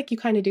guess like you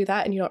kind of do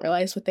that and you don't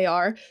realize what they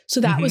are.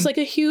 So that was like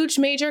a huge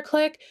major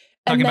click.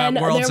 Talking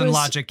about worlds and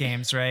logic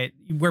games, right?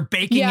 We're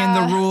baking in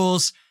the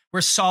rules.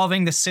 We're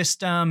solving the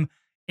system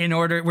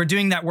we're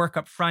doing that work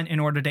up front in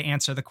order to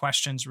answer the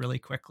questions really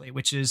quickly,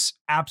 which is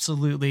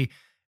absolutely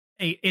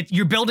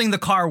you're building the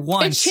car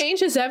once. It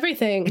changes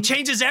everything.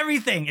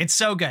 It's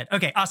so good.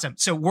 Okay, awesome.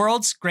 So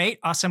worlds, great.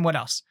 Awesome. What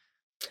else?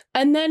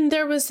 And then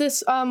there was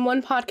this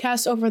one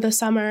podcast over the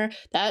summer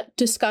that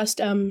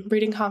discussed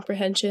reading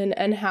comprehension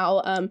and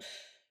how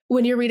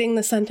when you're reading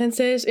the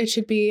sentences, it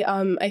should be,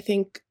 I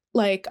think,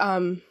 like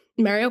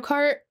Mario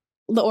Kart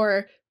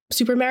or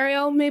Super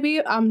Mario,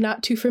 maybe. I'm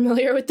not too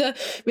familiar with the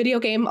video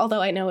game,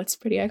 although I know it's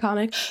pretty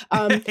iconic.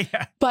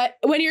 Yeah. But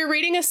when you're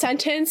reading a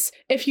sentence,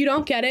 if you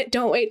don't get it,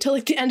 don't wait till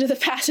like the end of the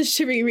passage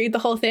to reread the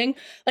whole thing.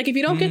 Like if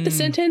you don't get the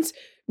sentence,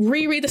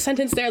 reread the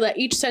sentence there. That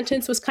each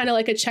sentence was kind of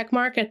like a check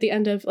mark at the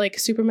end of like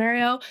Super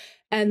Mario.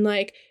 And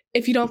like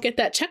if you don't get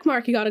that check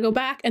mark, you got to go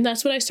back. And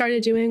that's what I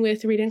started doing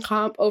with reading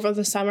comp over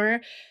the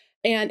summer.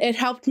 And it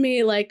helped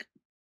me like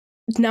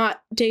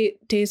not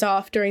days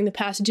off during the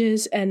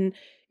passages. And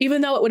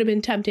even though it would have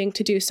been tempting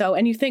to do so,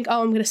 and you think,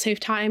 oh, I'm going to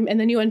save time, and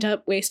then you end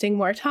up wasting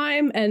more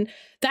time. And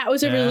that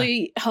was a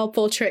really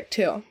helpful trick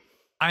too.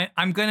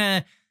 I'm going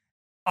to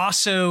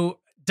also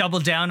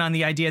double down on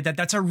the idea that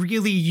that's a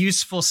really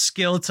useful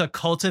skill to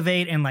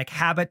cultivate and like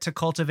habit to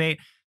cultivate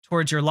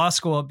towards your law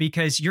school,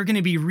 because you're going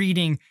to be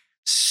reading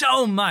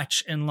so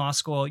much in law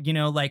school, you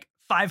know, like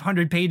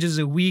 500 pages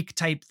a week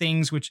type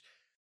things, which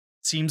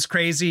seems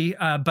crazy,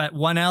 but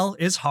 1L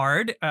is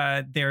hard.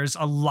 There's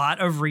a lot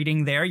of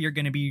reading there. You're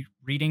going to be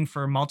reading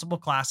for multiple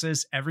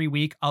classes every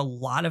week, a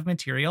lot of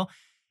material,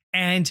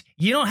 and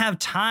you don't have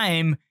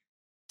time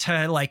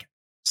to like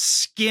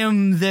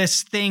skim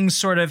this thing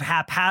sort of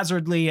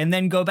haphazardly and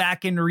then go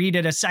back and read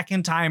it a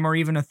second time or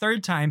even a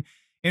third time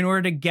in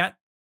order to get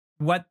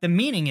what the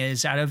meaning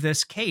is out of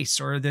this case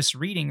or this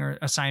reading or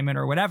assignment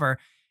or whatever.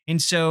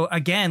 And so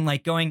again,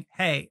 like going,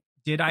 hey,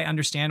 did I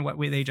understand what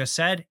they just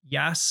said?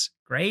 Yes.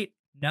 Great.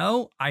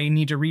 No, I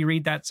need to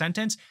reread that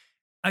sentence.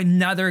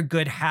 Another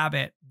good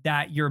habit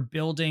that you're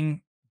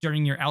building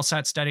during your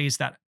LSAT studies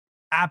that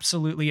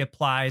absolutely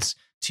applies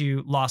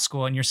to law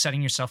school, and you're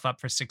setting yourself up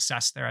for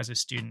success there as a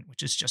student,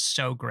 which is just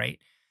so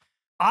great.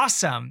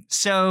 Awesome.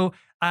 So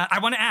I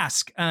want to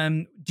ask,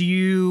 do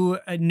you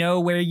know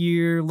where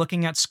you're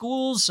looking at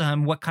schools?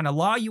 What kind of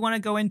law you want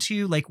to go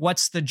into? Like,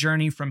 what's the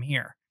journey from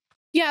here?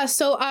 Yeah.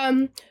 So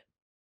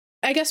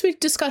I guess we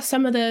discussed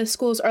some of the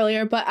schools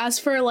earlier, but as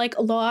for like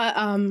law,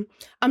 I'm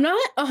not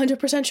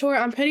 100% sure.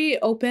 I'm pretty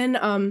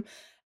open.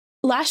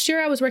 Last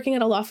year I was working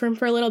at a law firm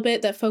for a little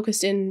bit that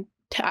focused in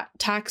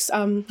tax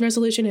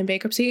resolution and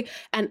bankruptcy,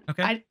 and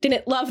I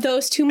didn't love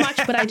those too much,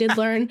 but I did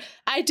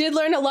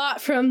learn a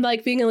lot from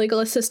like being a legal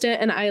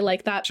assistant, and I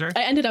like that. Sure.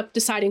 I ended up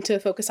deciding to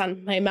focus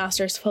on my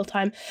master's full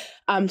time,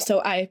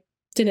 so I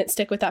didn't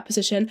stick with that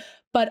position.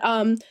 But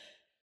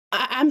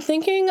I'm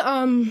thinking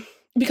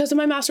because of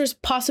my master's,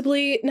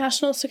 possibly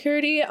national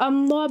security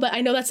law, but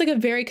I know that's like a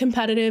very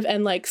competitive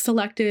and like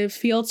selective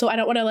field, so I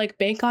don't want to like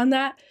bank on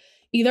that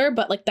either,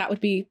 but like that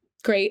would be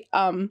great.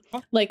 One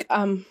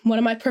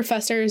of my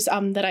professors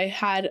that I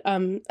had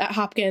at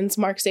Hopkins,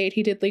 Mark Zaid,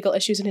 he did legal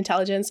issues and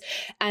intelligence,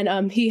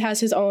 and he has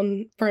his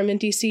own firm in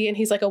DC, and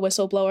he's like a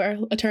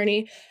whistleblower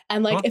attorney,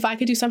 and like if I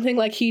could do something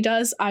like he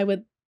does, I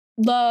would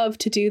love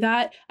to do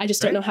that. I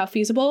just don't know how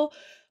feasible.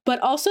 But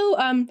also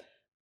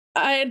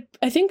I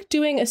think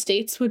doing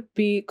estates would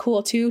be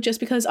cool too,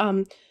 just because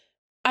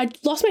I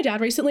lost my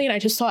dad recently and I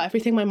just saw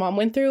everything my mom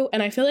went through,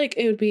 and I feel like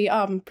it would be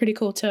pretty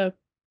cool to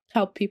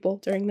help people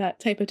during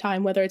that type of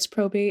time, whether it's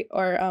probate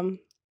or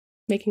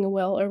making a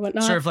will or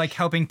whatnot. Sort of like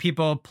helping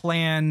people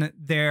plan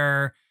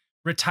their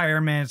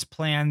retirement,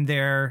 plan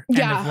their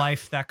end of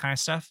life, that kind of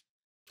stuff.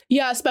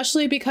 Yeah,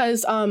 especially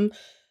because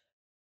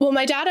well,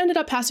 my dad ended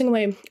up passing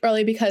away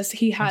early because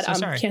he had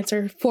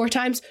cancer 4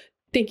 times.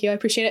 Thank you, I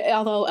appreciate it.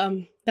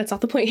 Although that's not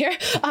the point here.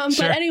 Sure.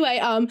 But anyway,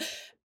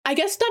 I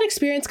guess that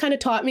experience kind of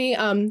taught me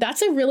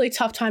that's a really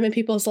tough time in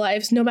people's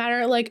lives, no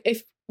matter like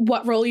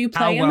what role you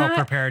play in that. How well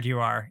prepared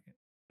you are.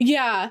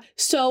 Yeah.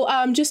 So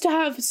just to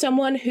have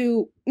someone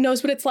who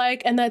knows what it's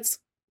like and that's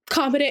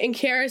competent and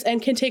cares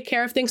and can take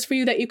care of things for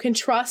you that you can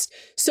trust.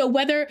 So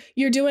whether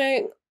you're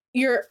doing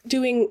your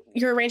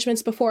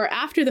arrangements before or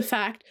after the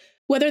fact,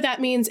 whether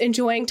that means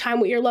enjoying time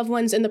with your loved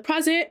ones in the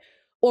present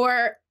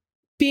or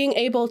being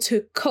able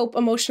to cope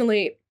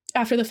emotionally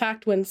after the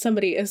fact when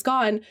somebody is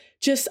gone,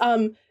 just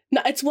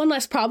it's one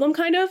less problem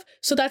kind of.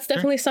 So that's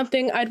definitely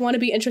something I'd want to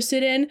be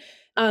interested in.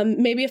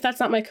 Maybe if that's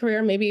not my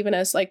career, maybe even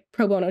as like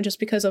pro bono, just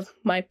because of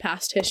my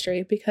past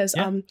history, because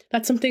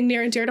that's something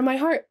near and dear to my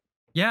heart.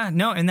 Yeah,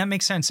 no, and that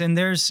makes sense. And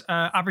there's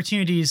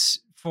opportunities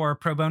for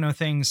pro bono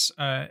things.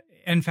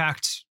 In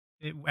fact,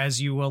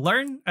 as you will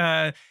learn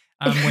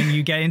when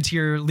you get into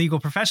your legal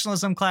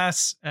professionalism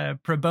class,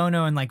 pro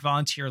bono and like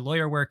volunteer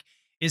lawyer work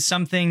is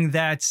something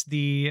that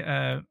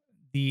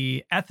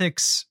the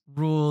ethics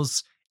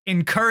rules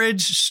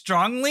encourage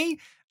strongly,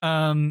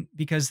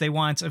 because they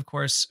want, of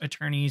course,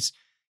 attorneys.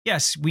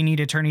 Yes, we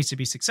need attorneys to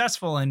be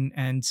successful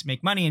and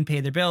make money and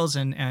pay their bills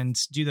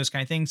and do those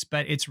kind of things.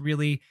 But it's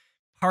really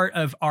part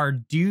of our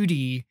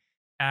duty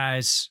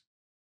as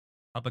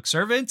public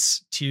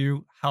servants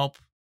to help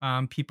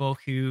people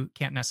who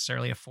can't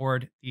necessarily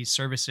afford these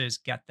services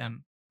get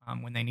them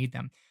when they need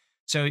them.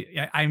 So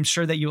I'm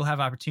sure that you'll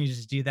have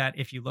opportunities to do that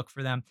if you look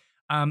for them.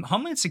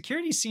 Homeland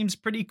Security seems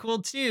pretty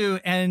cool too.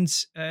 And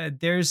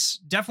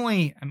there's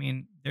definitely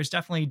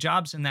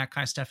jobs in that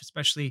kind of stuff,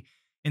 especially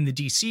in the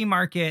DC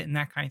market and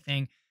that kind of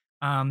thing.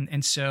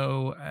 And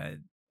so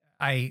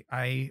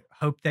I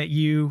hope that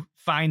you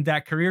find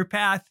that career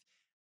path.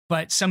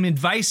 But some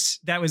advice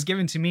that was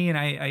given to me, and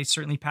I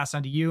certainly pass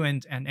on to you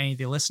and any of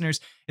the listeners,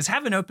 is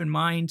have an open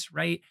mind,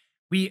 right?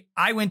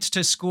 I went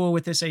to school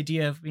with this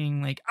idea of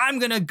being like, I'm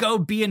going to go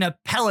be an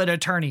appellate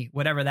attorney,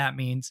 whatever that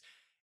means.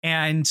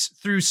 And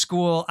through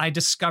school, I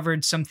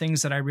discovered some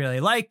things that I really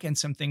like and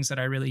some things that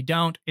I really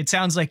don't. It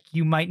sounds like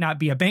you might not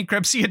be a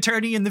bankruptcy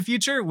attorney in the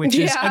future, which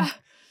is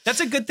that's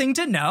a good thing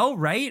to know,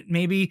 right?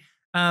 Maybe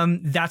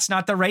that's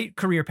not the right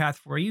career path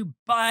for you,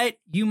 but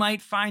you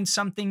might find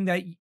something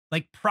that,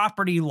 like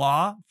property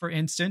law, for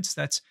instance,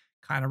 that's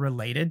kind of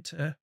related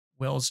to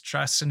wills,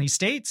 trusts, and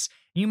estates.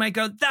 You might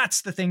go,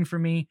 that's the thing for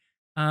me,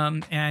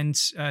 and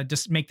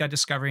just make that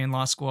discovery in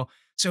law school.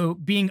 So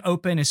being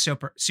open is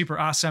super, super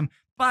awesome,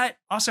 but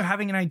also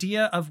having an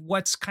idea of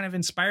what's kind of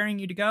inspiring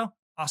you to go,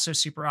 also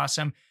super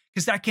awesome,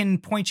 because that can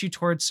point you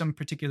towards some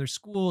particular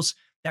schools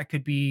that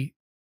could be,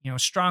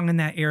 strong in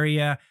that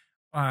area,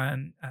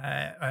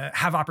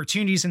 have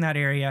opportunities in that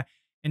area.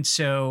 And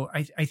so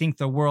I think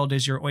the world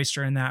is your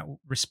oyster in that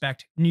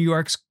respect. New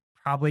York's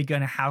probably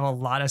going to have a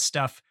lot of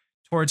stuff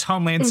towards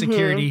Homeland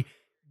Security,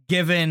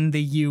 given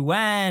the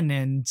UN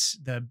and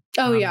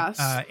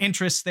the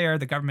interests there,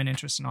 the government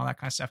interests and all that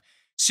kind of stuff.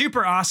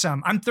 Super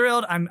awesome. I'm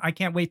thrilled. I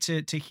can't wait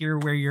to hear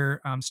where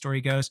your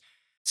story goes.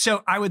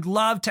 So I would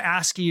love to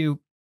ask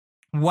you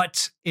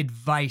what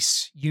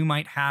advice you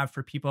might have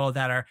for people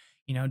that are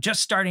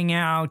just starting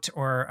out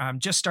or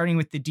just starting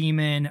with the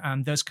Demon,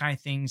 those kind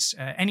of things.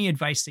 Any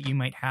advice that you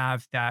might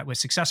have that was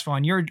successful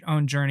on your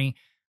own journey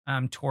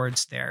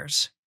towards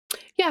theirs?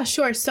 Yeah,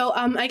 sure. So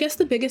I guess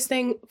the biggest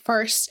thing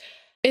first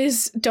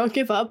is don't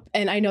give up.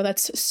 And I know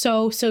that's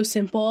so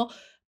simple,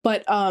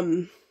 but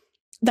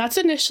that's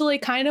initially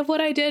kind of what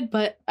I did,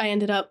 but I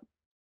ended up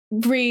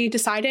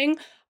redeciding.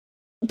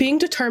 Being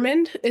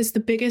determined is the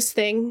biggest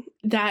thing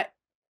that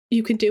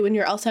you can do in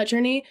your LSAT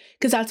journey,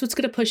 because that's what's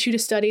going to push you to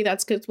study.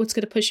 That's what's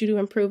going to push you to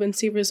improve and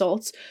see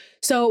results.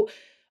 So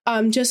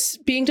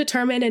just being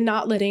determined and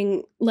not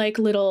letting like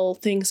little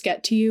things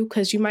get to you,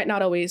 because you might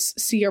not always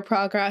see your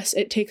progress.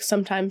 It takes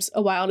sometimes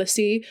a while to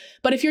see.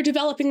 But if you're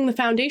developing the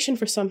foundation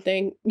for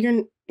something,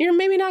 you're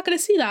maybe not going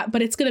to see that,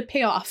 but it's going to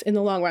pay off in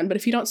the long run. But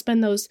if you don't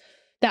spend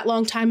that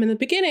long time in the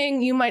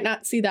beginning, you might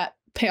not see that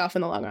payoff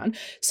in the long run.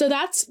 So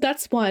that's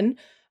one.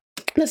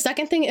 The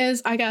second thing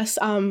is, I guess,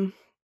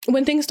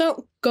 when things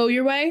don't go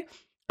your way,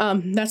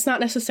 that's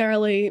not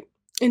necessarily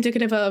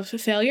indicative of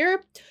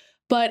failure,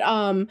 but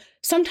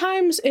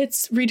sometimes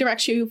it's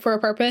redirects you for a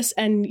purpose,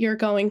 and you're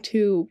going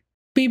to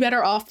be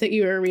better off that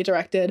you were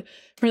redirected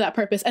for that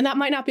purpose. And that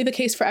might not be the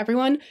case for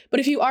everyone, but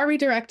if you are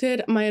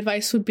redirected, my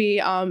advice would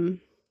be,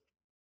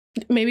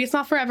 maybe it's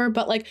not forever,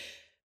 but like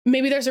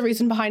maybe there's a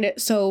reason behind it.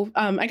 So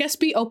I guess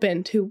be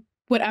open to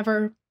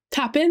whatever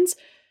happens.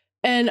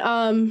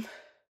 And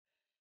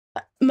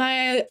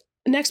my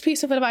next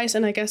piece of advice,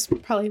 and I guess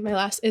probably my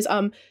last, is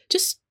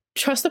just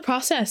trust the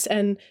process.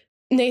 And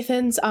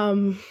Nathan's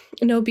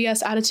no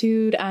BS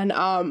attitude and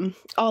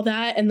all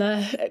that, and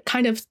the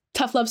kind of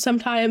tough love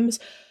sometimes.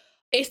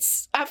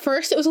 It's at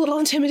first it was a little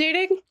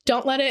intimidating.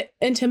 Don't let it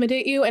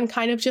intimidate you, and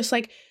kind of just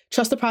like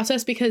trust the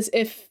process, because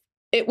if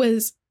it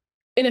was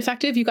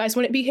ineffective, you guys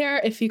wouldn't be here.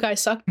 If you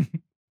guys suck,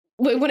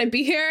 we wouldn't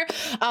be here.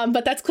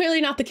 But that's clearly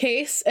not the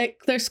case.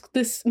 There's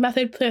this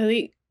method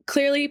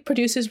clearly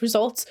produces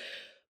results.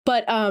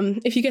 But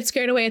if you get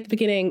scared away at the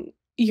beginning,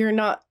 you're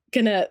not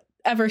gonna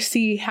ever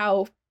see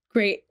how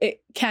great it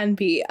can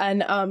be.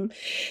 And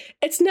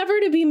it's never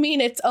to be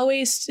mean. It's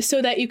always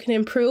so that you can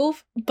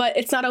improve. But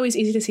it's not always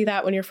easy to see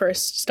that when you're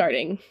first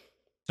starting.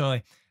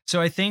 Totally.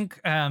 So I think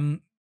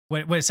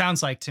what it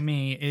sounds like to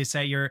me is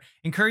that you're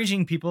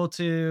encouraging people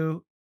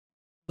to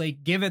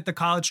like give it the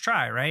college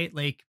try, right?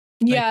 Like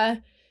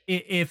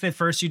if at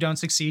first you don't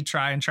succeed,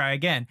 try and try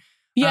again.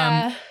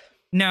 Yeah.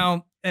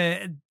 Now,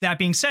 that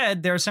being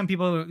said, there are some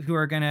people who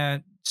are going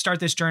to start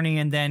this journey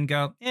and then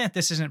go,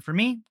 this isn't for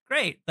me.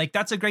 Great. Like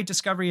that's a great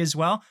discovery as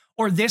well.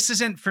 Or this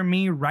isn't for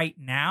me right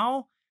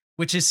now,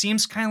 which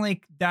seems kind of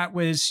like that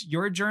was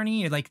your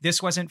journey. Like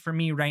this wasn't for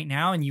me right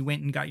now. And you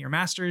went and got your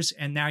master's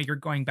and now you're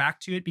going back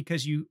to it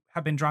because you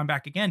have been drawn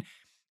back again.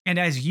 And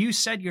as you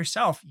said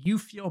yourself, you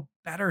feel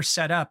better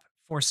set up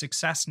for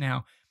success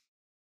now.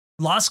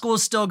 Law school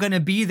is still going to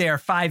be there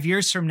 5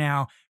 years from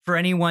now. For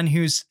anyone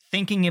who's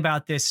thinking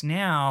about this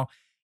now,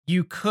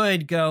 you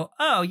could go,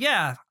 oh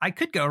yeah, I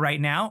could go right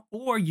now,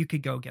 or you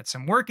could go get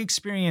some work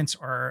experience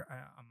or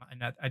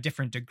a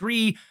different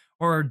degree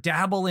or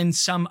dabble in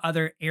some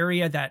other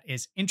area that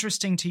is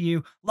interesting to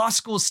you. Law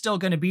school is still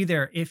going to be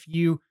there if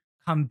you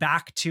come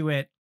back to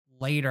it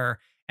later.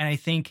 And I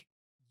think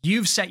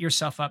you've set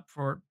yourself up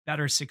for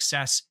better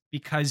success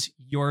because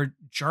your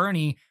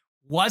journey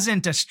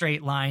wasn't a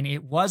straight line.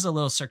 It was a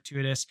little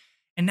circuitous.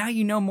 And now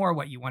you know more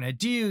what you want to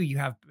do. You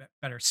have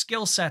better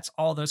skill sets,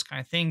 all those kind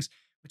of things,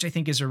 which I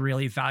think is a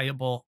really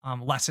valuable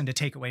lesson to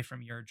take away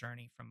from your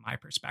journey from my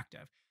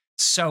perspective.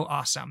 So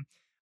awesome.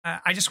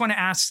 I just want to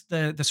ask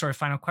the sort of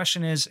final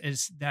question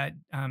is that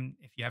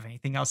if you have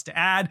anything else to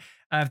add,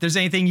 if there's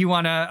anything you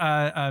want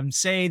to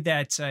say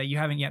that you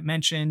haven't yet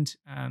mentioned,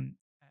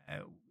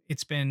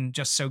 it's been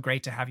just so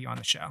great to have you on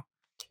the show.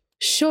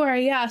 Sure.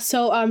 Yeah.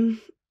 So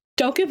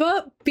don't give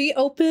up, be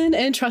open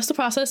and trust the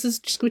process,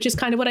 which is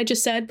kind of what I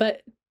just said,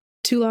 but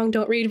too long,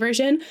 don't read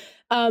version.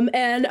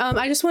 And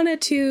I just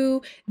wanted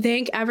to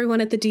thank everyone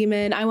at the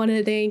Demon. I want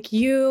to thank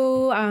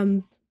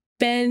you,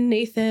 Ben,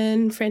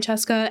 Nathan,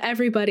 Francesca,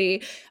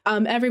 everybody.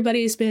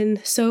 Everybody's been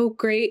so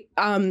great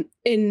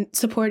in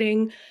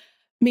supporting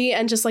me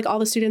and just like all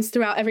the students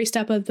throughout every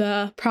step of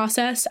the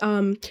process.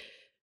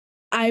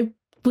 I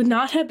would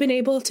not have been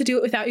able to do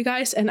it without you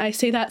guys. And I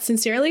say that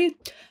sincerely.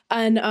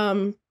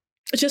 And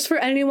just for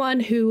anyone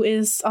who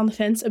is on the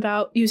fence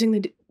about using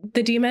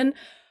the Demon,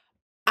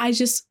 I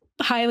just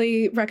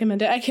highly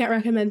recommend it. I can't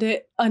recommend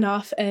it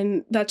enough.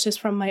 And that's just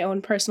from my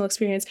own personal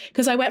experience,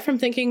 because I went from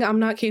thinking I'm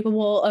not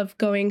capable of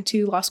going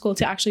to law school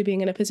to actually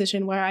being in a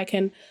position where I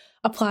can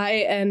apply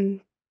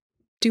and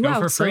do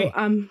well. For free.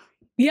 So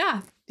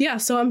yeah.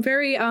 So I'm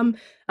very I'm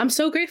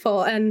so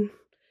grateful, and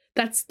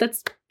that's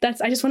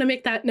I just want to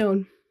make that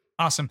known.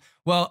 Awesome.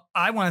 Well,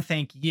 I want to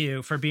thank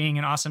you for being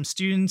an awesome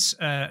student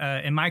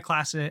in my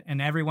class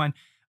and everyone.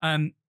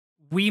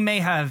 We may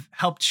have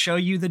helped show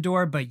you the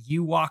door, but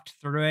you walked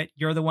through it.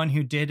 You're the one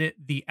who did it,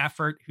 the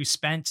effort, who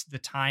spent the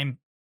time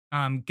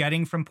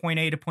getting from point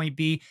A to point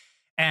B.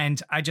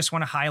 And I just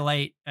want to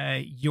highlight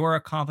your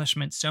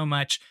accomplishment so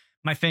much.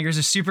 My fingers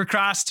are super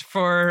crossed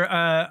for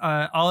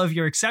all of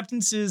your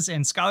acceptances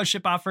and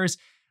scholarship offers.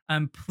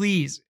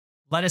 Please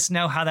let us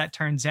know how that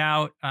turns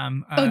out.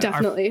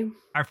 Definitely.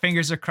 Our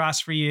fingers are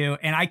crossed for you.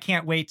 And I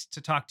can't wait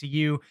to talk to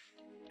you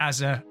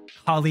as a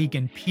colleague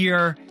and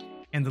peer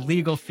in the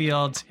legal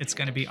field. It's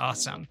going to be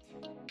awesome.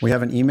 We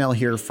have an email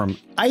here from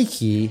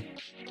Ike,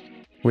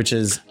 which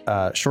is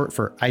short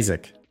for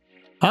Isaac.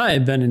 Hi,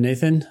 Ben and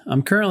Nathan.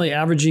 I'm currently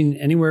averaging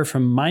anywhere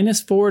from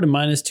 -4 to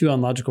 -2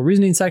 on logical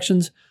reasoning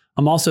sections.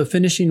 I'm also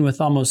finishing with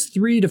almost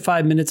 3 to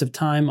 5 minutes of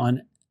time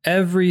on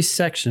every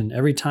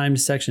timed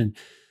section.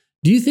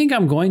 Do you think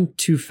I'm going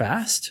too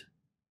fast?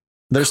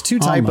 There's two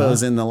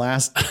typos in the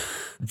last,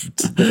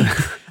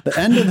 the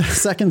end of the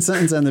second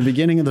sentence and the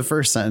beginning of the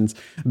first sentence.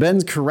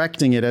 Ben's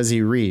correcting it as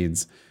he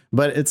reads,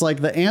 but it's like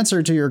the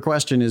answer to your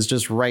question is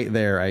just right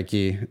there, Ike.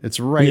 It's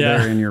right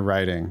there in your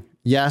writing.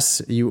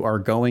 Yes, you are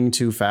going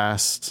too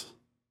fast.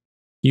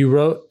 You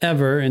wrote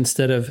ever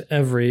instead of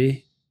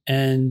every,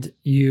 and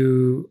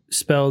you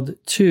spelled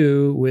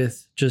to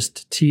with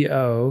just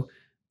T-O.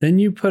 Then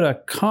you put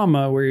a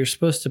comma where you're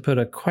supposed to put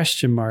a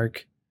question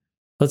mark.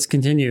 Let's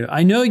continue.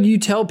 I know you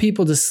tell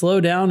people to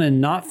slow down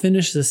and not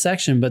finish the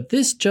section, but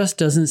this just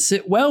doesn't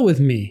sit well with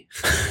me.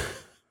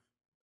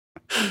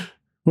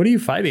 What are you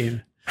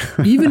fighting?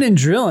 Even in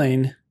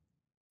drilling,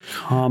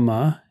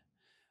 comma,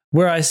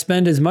 where I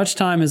spend as much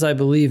time as I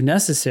believe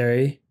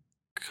necessary,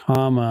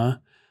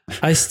 comma,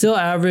 I still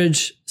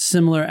average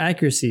similar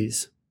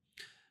accuracies.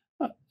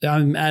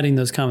 I'm adding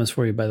those commas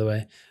for you, by the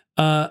way.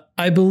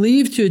 I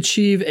believe to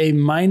achieve a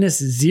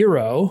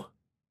 -0,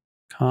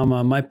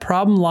 comma, my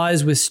problem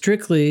lies with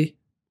strictly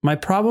my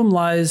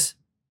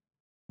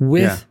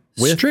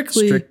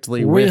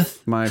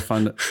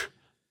fund.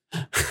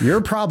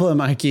 Your problem,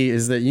 Mikey,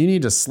 is that you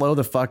need to slow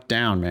the fuck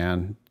down,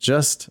 man.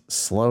 Just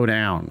slow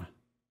down.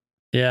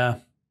 Yeah.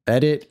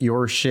 Edit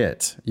your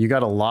shit. You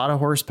got a lot of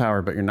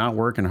horsepower, but you're not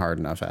working hard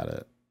enough at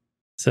it.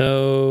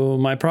 So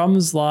my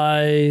problems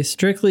lie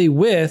strictly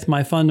with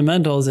my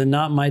fundamentals and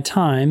not my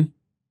time.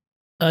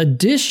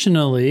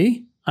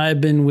 Additionally, I've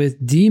been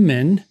with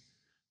Demon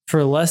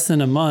for less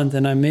than a month,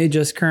 and I may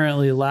just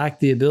currently lack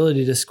the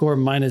ability to score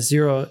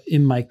 -0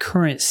 in my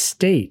current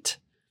state.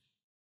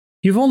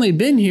 You've only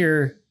been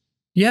here,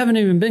 you haven't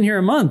even been here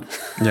a month.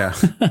 Yeah.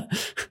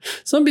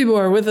 Some people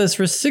are with us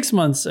for 6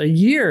 months, a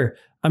year.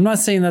 I'm not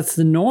saying that's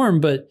the norm,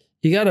 but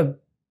you got to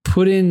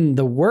put in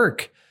the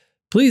work.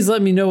 Please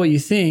let me know what you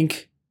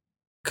think,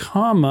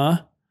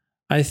 comma,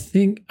 I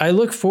think I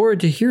look forward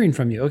to hearing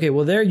from you. Okay,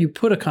 well, there you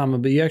put a comma,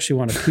 but you actually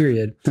want a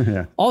period.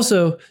 Yeah.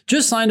 Also,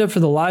 just signed up for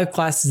the live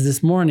classes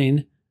this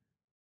morning.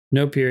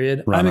 No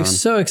period. I'm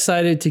so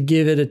excited to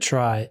give it a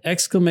try.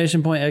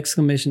 Exclamation point,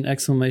 exclamation,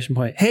 exclamation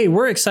point. Hey,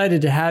 we're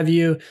excited to have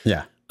you.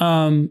 Yeah.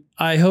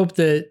 I hope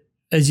that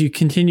as you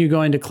continue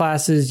going to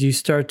classes, you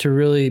start to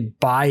really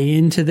buy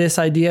into this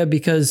idea,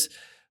 because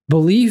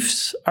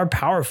beliefs are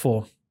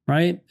powerful,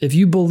 right? If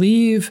you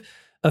believe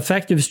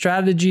effective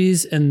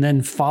strategies and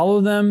then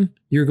follow them,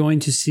 you're going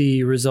to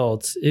see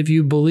results. If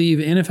you believe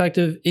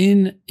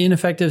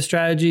ineffective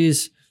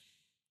strategies,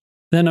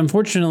 then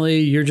unfortunately,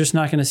 you're just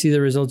not going to see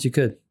the results you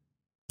could.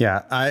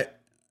 Yeah,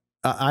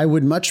 I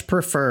would much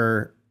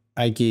prefer,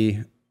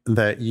 Ike,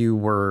 that you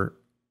were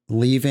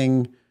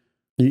leaving.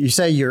 You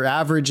say you're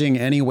averaging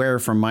anywhere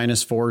from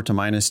 -4 to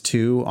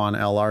 -2 on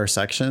LR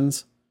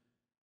sections.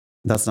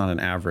 That's not an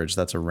average,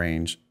 that's a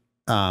range.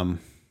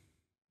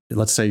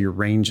 Let's say you're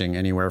ranging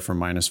anywhere from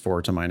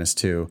 -4 to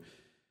 -2.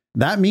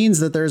 That means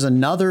that there's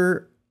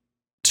another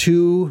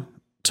 2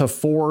 to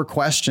 4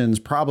 questions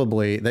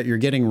probably that you're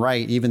getting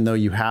right, even though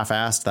you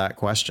half-assed that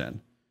question.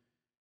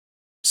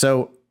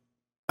 So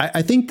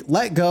I think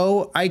let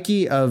go,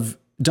 Ike, of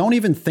don't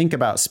even think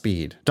about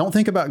speed. Don't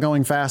think about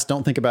going fast.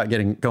 Don't think about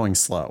going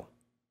slow.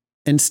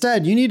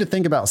 Instead, you need to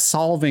think about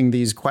solving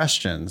these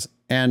questions.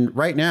 And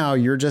right now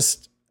you're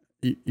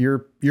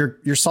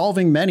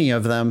solving many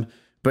of them,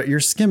 but you're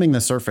skimming the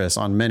surface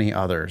on many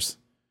others.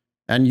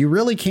 And you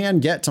really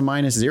can get to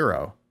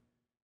 -0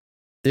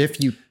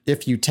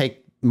 if you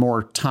take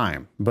more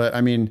time. But I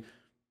mean,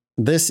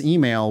 this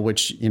email,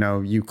 which,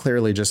 you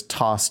clearly just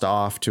tossed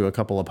off to a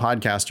couple of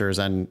podcasters,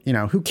 and,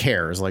 who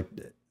cares? Like,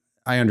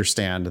 I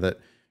understand that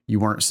you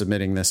weren't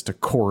submitting this to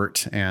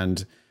court,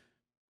 and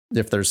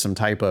if there's some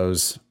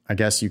typos, I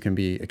guess you can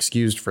be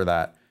excused for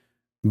that.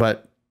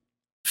 But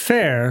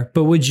fair.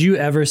 But would you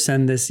ever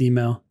send this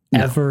email?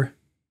 No. Ever?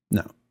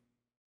 No.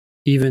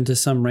 Even to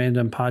some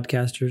random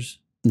podcasters?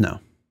 No.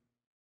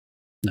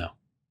 No.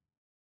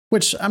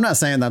 Which I'm not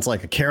saying that's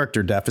like a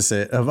character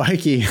deficit of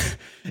Ike.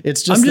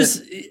 It's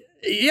just,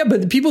 yeah,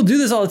 but people do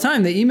this all the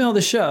time. They email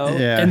the show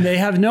and they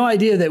have no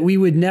idea that we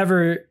would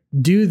never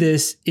do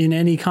this in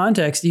any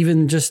context,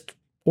 even just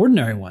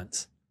ordinary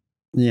ones.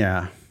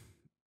 Yeah.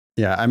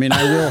 Yeah. I mean,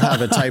 I will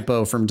have a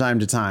typo from time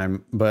to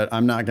time, but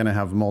I'm not going to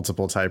have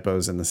multiple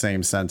typos in the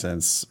same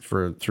sentence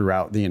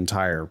throughout the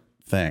entire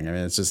thing. I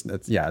mean,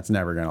 it's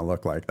never going to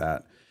look like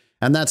that.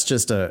 And that's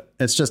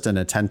it's just an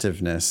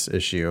attentiveness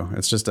issue.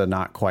 It's just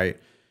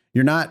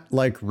you're not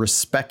like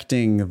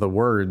respecting the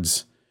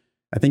words.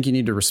 I think you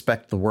need to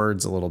respect the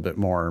words a little bit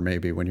more,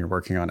 maybe, when you're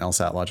working on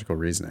LSAT logical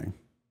reasoning.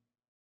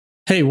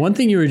 Hey, one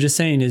thing you were just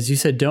saying is you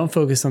said don't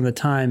focus on the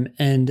time.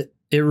 And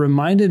it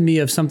reminded me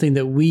of something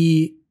that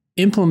we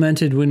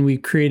implemented when we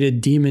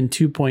created Daemon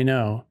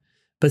 2.0.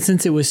 But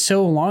since it was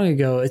so long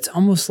ago, it's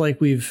almost like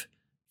we've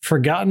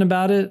forgotten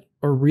about it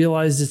or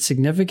realized its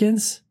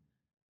significance.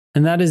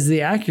 And that is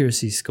the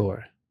accuracy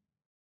score.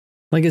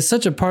 Like, it's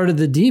such a part of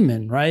the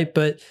Daemon, right?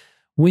 But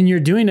when you're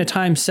doing a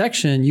time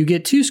section, you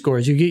get 2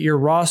 scores. You get your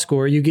raw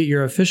score, you get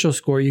your official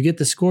score, you get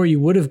the score you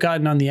would have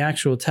gotten on the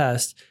actual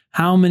test,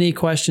 how many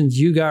questions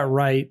you got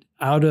right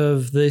out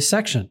of the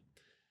section.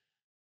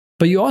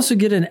 But you also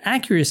get an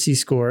accuracy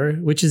score,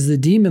 which is the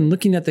Daemon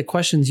looking at the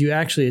questions you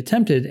actually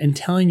attempted and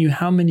telling you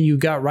how many you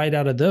got right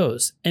out of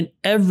those. And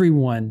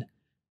everyone,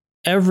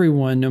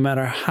 no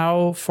matter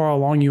how far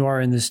along you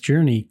are in this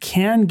journey,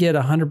 can get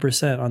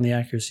 100% on the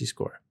accuracy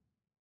score.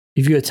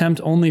 If you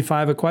attempt only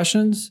 5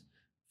 questions,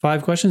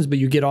 but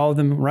you get all of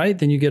them right,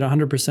 then you get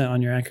 100%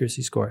 on your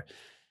accuracy score.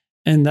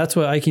 And that's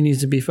what Ike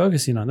needs to be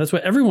focusing on. That's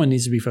what everyone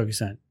needs to be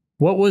focused on.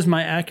 What was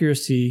my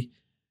accuracy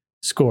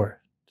score?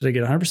 Did I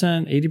get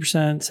 100%,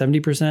 80%,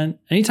 70%?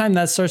 Anytime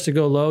that starts to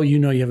go low,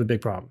 you have a big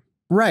problem.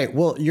 Right.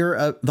 Well,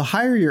 the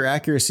higher your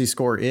accuracy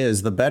score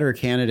is, the better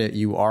candidate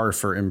you are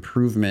for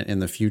improvement in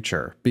the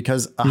future,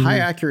 because a high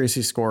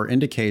accuracy score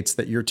indicates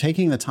that you're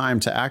taking the time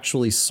to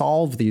actually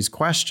solve these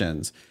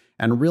questions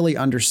and really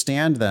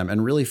understand them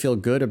and really feel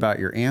good about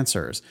your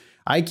answers.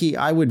 Ike,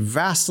 I would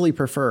vastly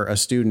prefer a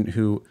student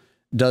who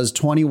does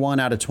 21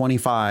 out of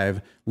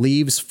 25,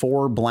 leaves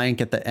 4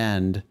 blank at the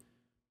end.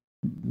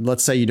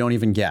 Let's say you don't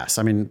even guess.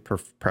 I mean,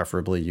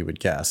 preferably you would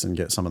guess and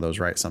get some of those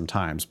right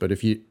sometimes. But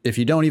if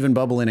you don't even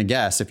bubble in a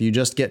guess, if you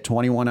just get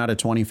 21 out of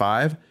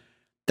 25,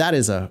 that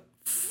is a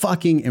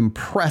fucking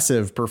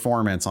impressive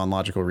performance on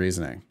logical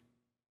reasoning.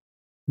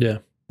 Yeah.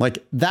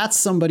 Like, that's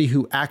somebody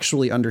who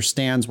actually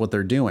understands what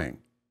they're doing.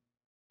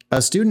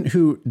 A student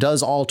who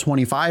does all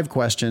 25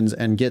 questions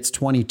and gets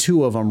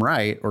 22 of them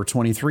right, or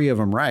 23 of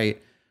them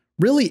right,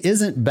 really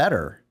isn't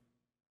better.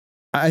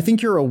 I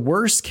think you're a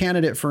worse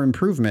candidate for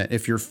improvement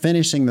if you're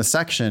finishing the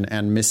section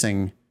and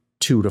missing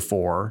 2 to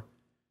 4.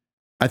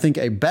 I think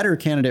a better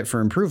candidate for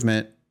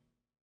improvement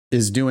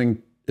is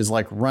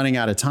like running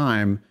out of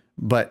time,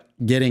 but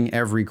getting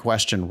every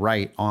question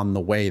right on the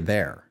way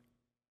there.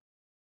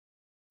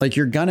 Like,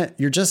 you're gonna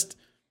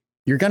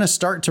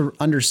start to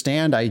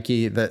understand,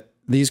 Ike, that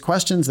these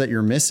questions that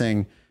you're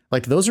missing,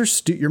 like, those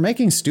are you're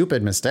making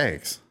stupid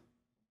mistakes.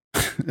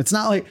 It's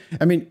not like,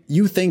 I mean,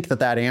 you think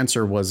that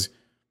answer was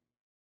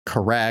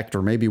correct,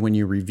 or maybe when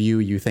you review,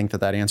 you think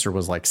that answer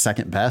was like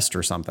second best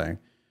or something,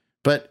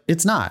 but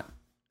it's not.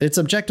 It's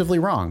objectively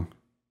wrong.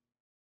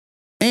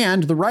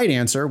 And the right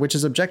answer, which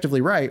is objectively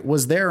right,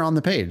 was there on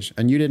the page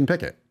and you didn't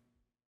pick it.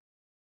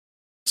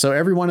 So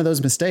every one of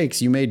those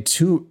mistakes,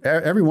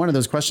 every one of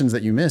those questions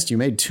that you missed, you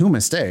made 2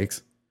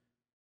 mistakes.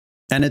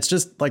 And it's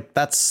just like,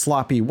 that's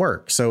sloppy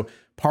work. So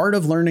part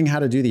of learning how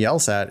to do the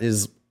LSAT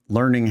is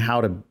learning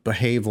how to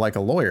behave like a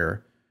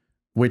lawyer,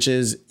 which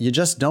is you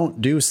just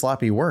don't do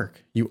sloppy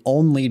work. You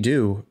only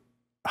do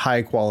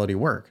high quality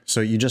work.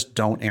 So you just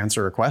don't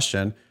answer a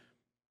question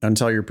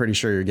until you're pretty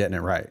sure you're getting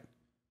it right.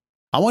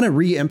 I want to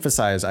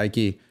re-emphasize,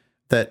 Ike,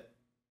 that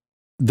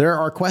there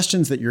are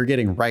questions that you're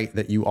getting right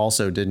that you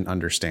also didn't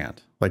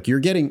understand. Like you're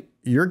getting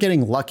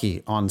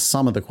lucky on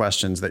some of the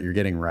questions that you're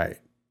getting right.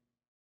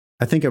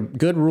 I think a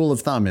good rule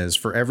of thumb is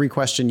for every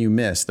question you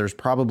miss, there's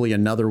probably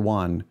another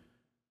one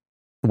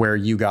where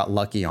you got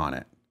lucky on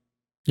it.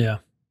 Yeah.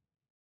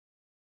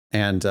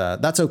 And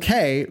that's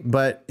okay.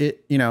 But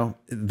the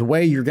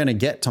way you're going to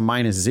get to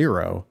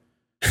 -0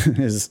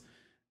 is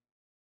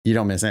you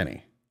don't miss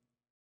any.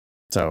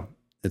 So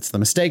it's the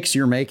mistakes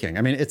you're making.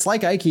 I mean, it's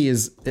like Ike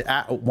is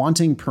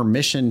wanting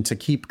permission to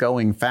keep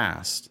going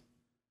fast.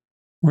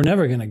 We're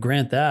never going to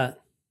grant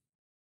that.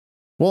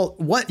 Well,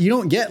 what? You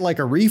don't get like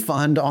a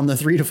refund on the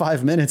 3 to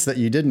 5 minutes that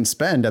you didn't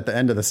spend at the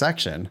end of the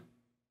section.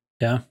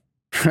 Yeah.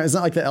 It's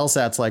not like the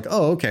LSAT's like,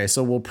 oh, okay,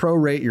 so we'll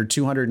prorate your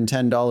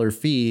 $210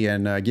 fee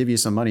and give you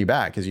some money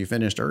back because you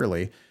finished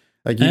early.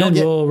 Like you don't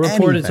get we'll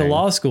report it to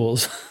law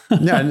schools.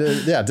 Yeah,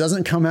 it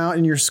doesn't come out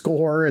in your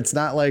score. It's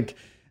not like,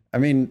 I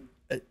mean,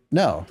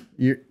 no,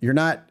 you're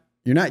not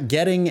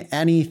getting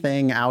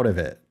anything out of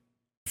it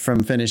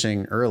from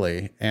finishing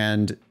early,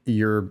 and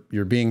you're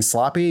being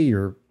sloppy.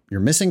 You're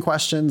missing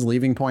questions,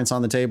 leaving points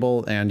on the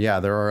table. And yeah,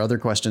 there are other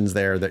questions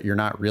there that you're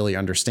not really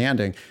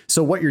understanding.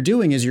 So what you're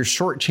doing is you're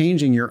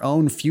shortchanging your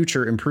own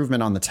future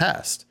improvement on the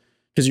test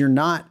because you're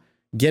not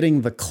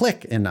getting the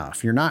click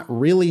enough. You're not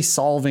really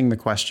solving the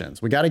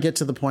questions. We got to get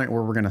to the point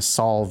where we're going to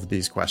solve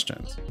these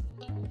questions.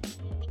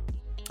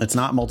 It's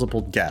not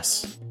multiple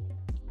guess.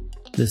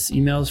 This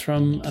email's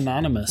from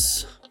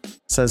Anonymous. It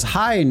says,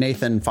 hi,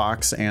 Nathan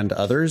Fox and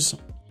others.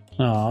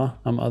 Aw,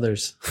 I'm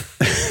others.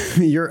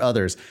 You're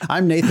others.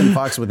 I'm Nathan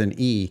Fox with an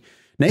E.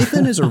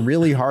 Nathan is a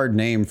really hard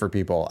name for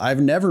people.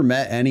 I've never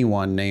met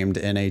anyone named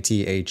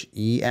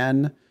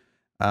Nathen.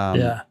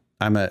 Yeah.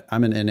 I'm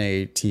an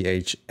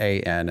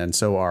Nathan, and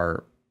so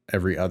are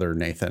every other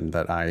Nathan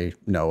that I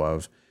know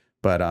of.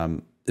 But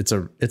it's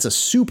a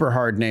super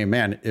hard name,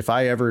 man. If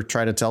I ever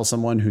try to tell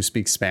someone who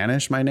speaks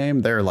Spanish my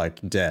name, they're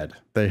like dead.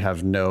 They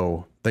got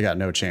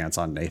no chance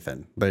on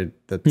Nathan.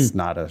 That's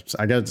not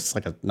I guess it's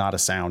like not a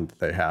sound that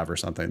they have or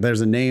something.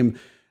 There's a name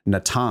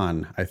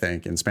Natan, I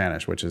think, in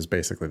Spanish, which is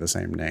basically the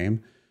same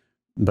name,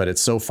 but it's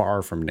so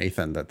far from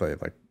Nathan that they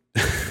like,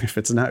 if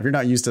you're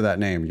not used to that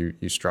name,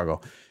 you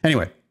struggle.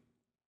 Anyway,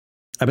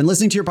 I've been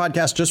listening to your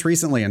podcast just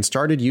recently and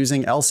started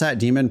using LSAT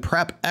Demon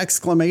Prep !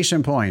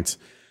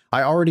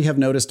 I already have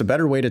noticed a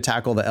better way to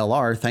tackle the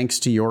LR thanks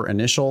to your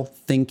initial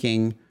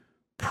thinking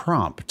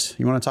prompt.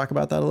 You want to talk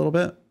about that a little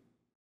bit?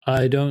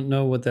 I don't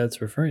know what that's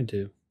referring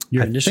to.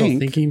 Your initial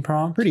thinking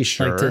prompt? Pretty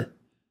sure.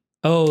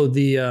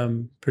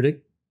 The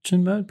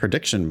prediction mode?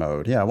 Prediction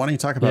mode. Yeah. Why don't you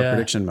talk about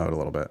prediction mode a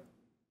little bit?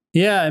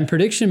 Yeah. In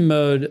prediction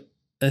mode,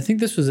 I think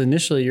this was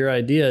initially your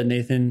idea,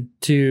 Nathan,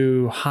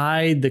 to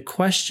hide the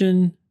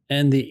question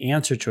and the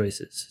answer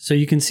choices. So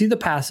you can see the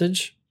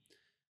passage,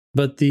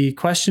 but the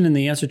question and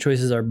the answer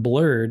choices are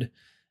blurred.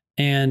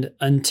 And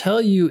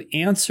until you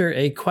answer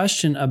a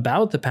question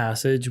about the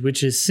passage,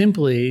 which is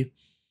simply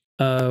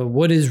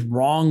what is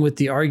wrong with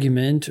the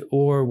argument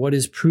or what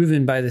is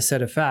proven by the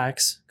set of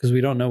facts, because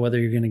we don't know whether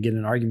you're going to get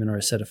an argument or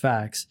a set of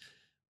facts.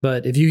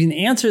 But if you can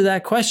answer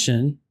that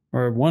question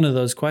or one of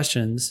those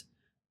questions,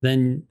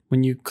 then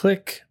when you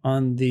click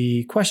on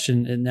the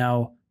question, it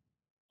now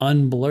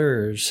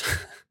unblurs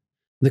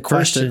the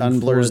question. First,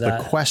 it unblurs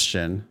the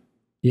question.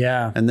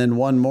 Yeah. And then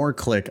one more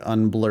click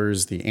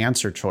unblurs the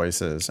answer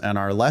choices. And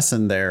our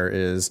lesson there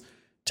is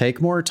take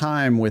more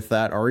time with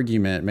that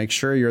argument. Make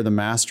sure you're the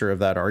master of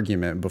that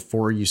argument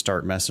before you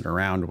start messing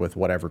around with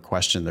whatever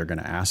question they're going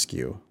to ask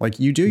you. Like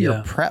you do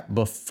your prep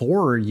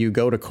before you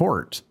go to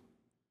court.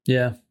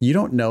 Yeah. You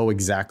don't know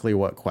exactly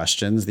what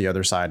questions the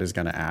other side is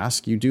going to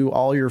ask. You do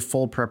all your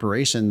full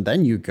preparation,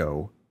 then you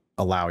go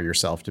allow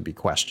yourself to be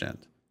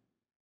questioned.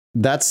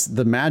 That's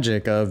the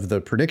magic of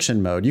the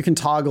prediction mode. You can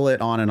toggle it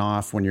on and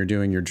off when you're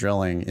doing your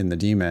drilling in the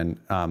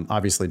Demon.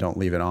 Obviously, don't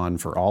leave it on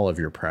for all of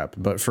your prep.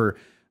 But for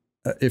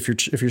if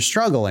you're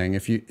struggling,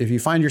 if you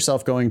find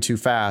yourself going too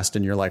fast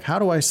and you're like, how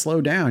do I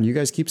slow down? You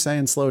guys keep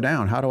saying slow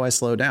down. How do I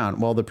slow down?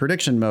 Well, the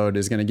prediction mode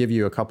is going to give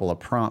you a couple of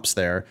prompts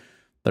there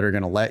that are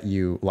going to let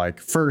you like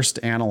first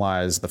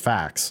analyze the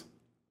facts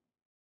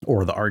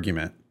or the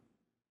argument,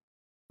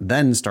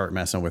 then start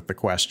messing with the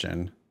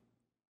question.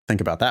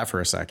 Think about that for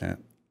a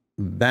second.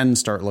 Then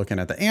start looking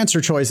at the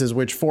answer choices,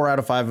 which 4 out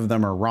of 5 of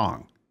them are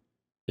wrong.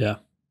 Yeah.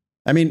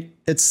 I mean,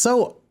 it's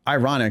so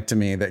ironic to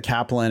me that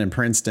Kaplan and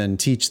Princeton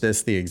teach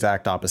this the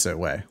exact opposite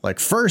way. Like,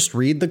 first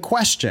read the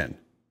question.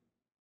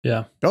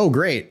 Yeah. Oh,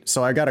 great.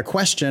 So I got a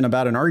question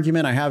about an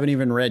argument I haven't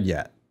even read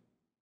yet.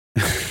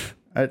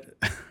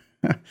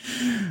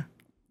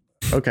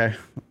 Okay.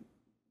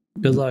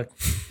 Good luck.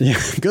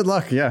 Yeah. Good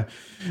luck. Yeah.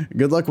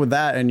 Good luck with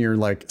that and your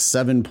like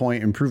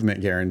 7-point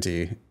improvement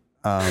guarantee.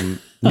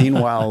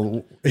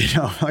 Meanwhile,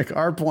 like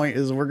our point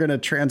is we're going to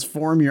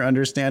transform your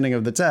understanding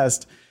of the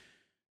test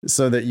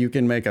so that you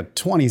can make a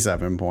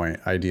 27-point,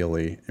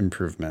 ideally,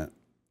 improvement.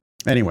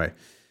 Anyway,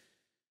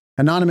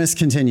 Anonymous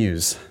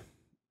continues.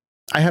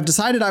 I have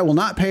decided I will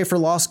not pay for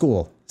law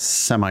school,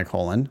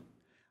 semicolon.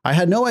 I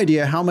had no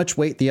idea how much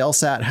weight the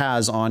LSAT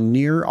has on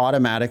near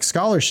automatic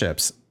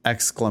scholarships,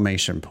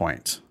 exclamation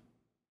point.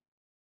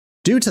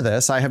 Due to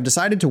this, I have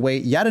decided to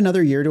wait yet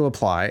another year to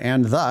apply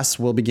and thus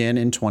will begin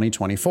in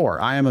 2024.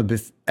 I am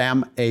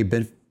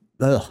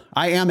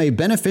a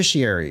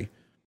beneficiary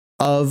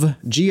of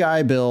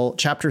GI Bill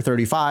Chapter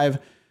 35,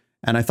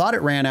 and I thought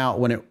it ran out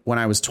when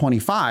I was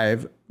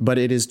 25, but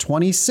it is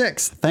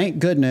 26. Thank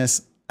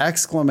goodness,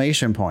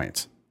 exclamation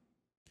point.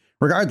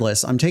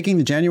 Regardless, I'm taking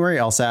the January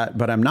LSAT,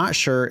 but I'm not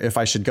sure if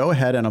I should go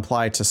ahead and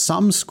apply to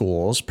some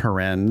schools,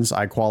 parens.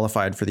 I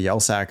qualified for the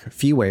LSAC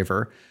fee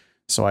waiver,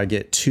 so I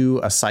get 2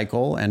 a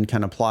cycle and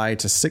can apply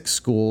to 6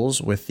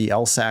 schools with the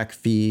LSAC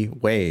fee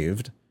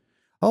waived.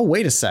 Oh,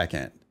 wait a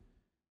second.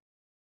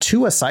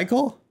 2 a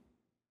cycle?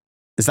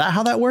 Is that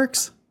how that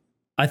works?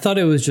 I thought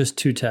it was just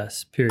 2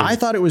 tests, period. I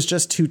thought it was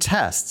just 2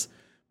 tests.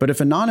 But if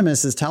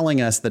Anonymous is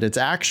telling us that it's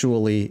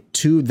actually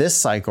 2 this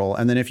cycle,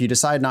 and then if you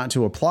decide not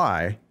to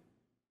apply,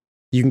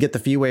 you can get the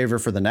fee waiver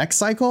for the next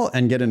cycle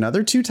and get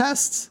another 2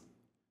 tests?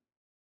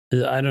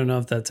 I don't know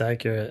if that's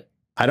accurate.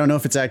 I don't know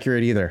if it's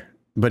accurate either.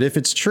 But if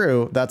it's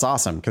true, that's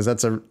awesome, because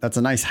that's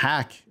a nice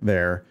hack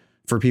there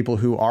for people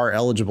who are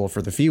eligible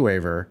for the fee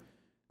waiver.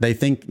 They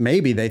think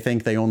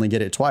they only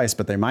get it twice,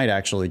 but they might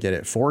actually get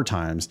it 4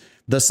 times.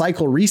 The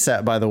cycle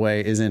reset, by the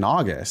way, is in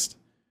August.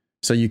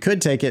 So you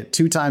could take it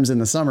 2 times in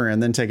the summer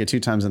and then take it 2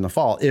 times in the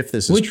fall, if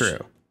this is true.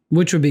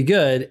 Which would be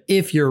good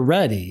if you're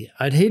ready.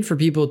 I'd hate for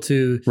people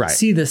to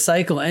see the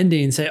cycle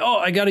ending and say, oh,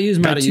 I got to use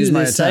my 2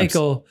 this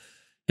cycle.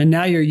 And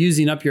now you're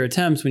using up your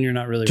attempts when you're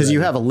not really ready. Because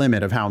you have a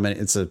limit of how many.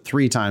 It's a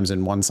 3 times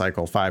in 1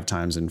 cycle, 5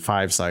 times in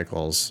 5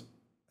 cycles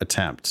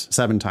attempt,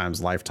 7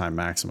 times lifetime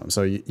maximum.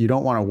 So you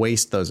don't want to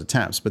waste those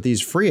attempts. But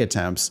these free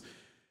attempts,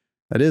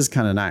 that is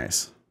kind of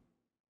nice.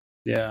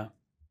 Yeah.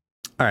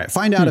 All right.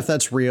 Find out if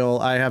that's real.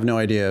 I have no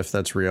idea if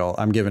that's real.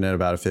 I'm giving it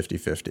about a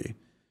 50-50.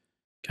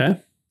 Okay.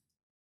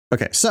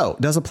 Okay. So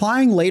does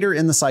applying later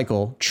in the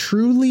cycle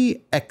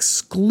truly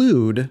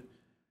exclude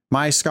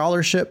my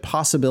scholarship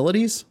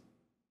possibilities?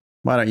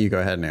 Why don't you go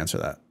ahead and answer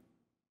that?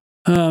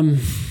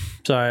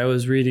 Sorry, I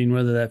was reading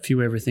whether that fee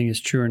waiver thing is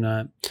true or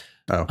not.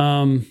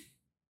 Oh.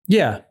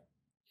 Yeah.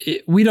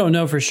 We don't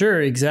know for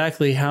sure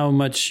exactly how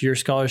much your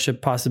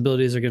scholarship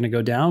possibilities are going to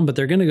go down, but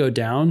they're going to go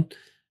down.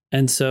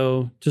 And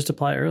so just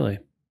apply early.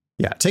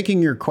 Yeah.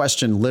 Taking your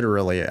question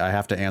literally, I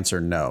have to answer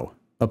no.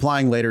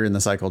 Applying later in the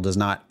cycle does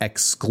not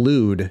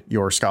exclude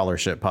your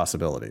scholarship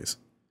possibilities.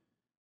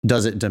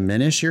 Does it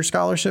diminish your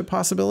scholarship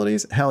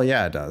possibilities? Hell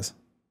yeah, it does.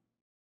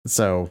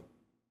 So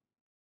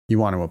you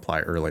want to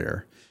apply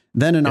earlier.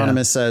 Then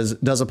Anonymous says,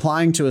 does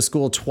applying to a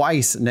school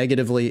twice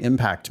negatively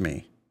impact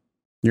me?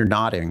 You're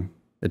nodding.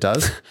 It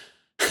does?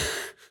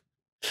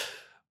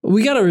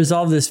 We got to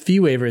resolve this fee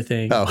waiver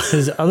thing.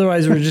 Because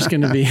otherwise we're just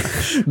going to be...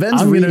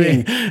 Ben's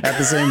reading at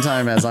the same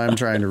time as I'm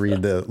trying to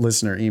read the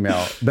listener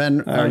email.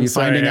 Ben, are you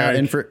finding out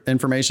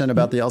information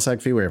about the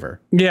LSAC fee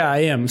waiver? Yeah, I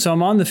am. So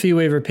I'm on the fee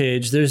waiver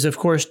page. There's, of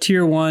course,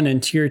 tier 1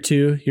 and tier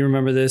 2. You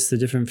remember this, the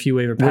different fee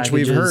waiver packages.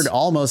 Which we've heard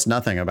almost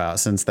nothing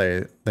about since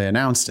they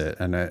announced it.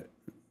 And it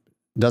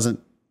doesn't...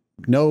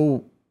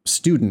 No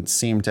students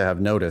seem to have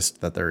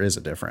noticed that there is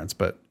a difference.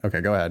 But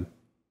okay, go ahead.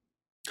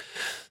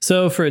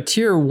 So for a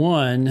tier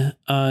 1,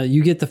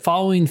 you get the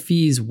following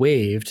fees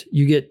waived.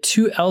 You get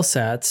 2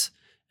 LSATs,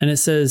 and it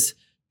says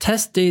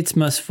test dates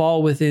must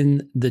fall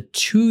within the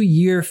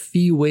 2-year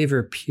fee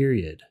waiver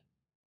period.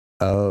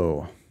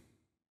 Oh,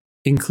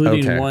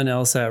 including 1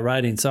 LSAT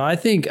writing. So I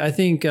think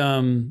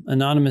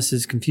Anonymous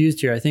is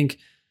confused here. I think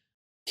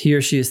he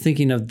or she is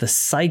thinking of the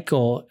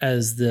cycle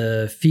as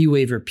the fee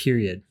waiver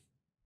period.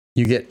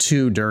 You get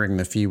 2 during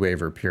the fee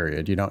waiver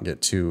period. You don't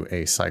get 2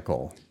 a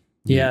cycle.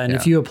 Yeah, and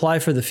if you apply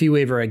for the fee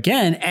waiver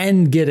again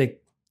and get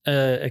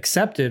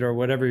accepted or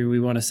whatever we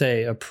want to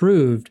say,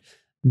 approved,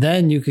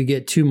 then you could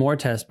get 2 more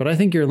tests. But I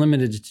think you're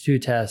limited to 2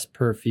 tests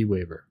per fee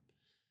waiver.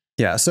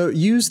 Yeah, so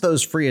use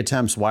those free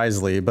attempts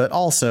wisely, but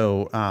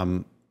also,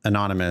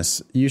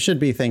 Anonymous, you should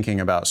be thinking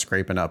about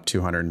scraping up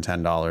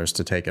 $210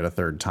 to take it a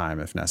 3rd time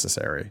if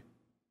necessary.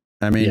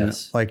 I mean,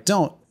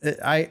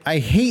 I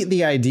hate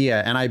the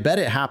idea, and I bet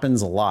it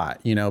happens a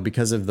lot,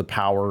 because of the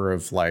power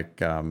of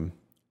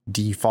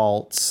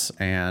defaults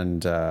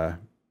and there's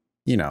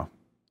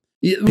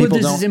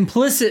this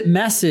implicit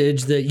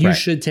message that you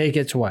should take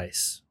it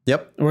twice.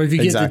 Yep. Or if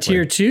you get the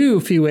tier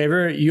 2 fee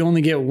waiver, you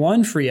only get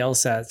 1 free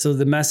LSAT. So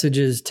the message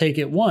is take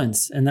it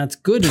once, and that's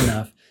good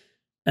enough.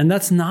 And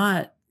that's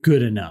not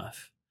good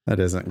enough. That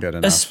isn't good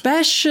enough.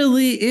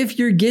 Especially if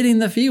you're getting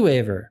the fee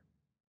waiver.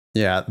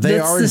 Yeah, they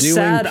That's are the doing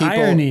sad people.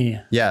 irony.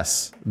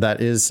 Yes,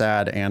 that is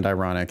sad and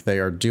ironic. They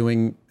are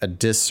doing a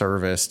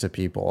disservice to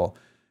people.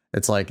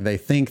 It's like they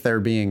think they're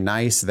being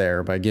nice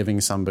there by giving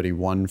somebody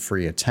one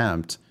free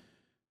attempt.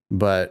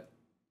 But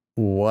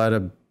what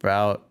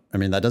about, I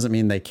mean, that doesn't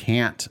mean they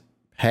can't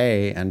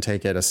pay and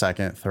take it a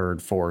second,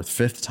 third, fourth,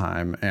 fifth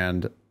time.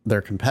 And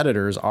their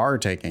competitors are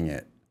taking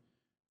it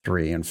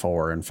 3 and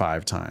 4 and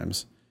 5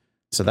 times.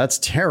 So that's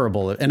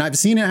terrible. And I've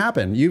seen it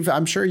happen.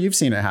 I'm sure you've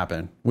seen it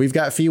happen. We've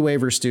got fee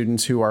waiver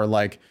students who are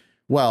like,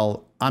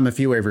 well, I'm a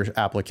fee waiver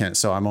applicant,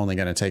 so I'm only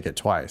going to take it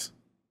twice.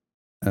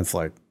 And it's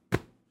like,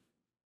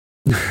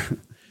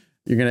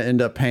 you're going to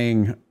end up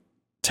paying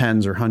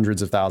tens or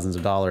hundreds of thousands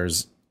of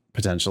dollars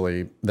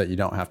potentially that you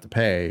don't have to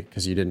pay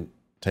because you didn't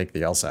take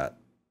the LSAT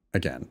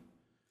again.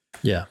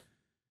 Yeah.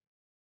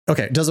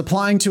 Okay. Does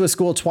applying to a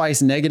school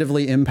twice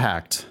negatively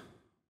impact?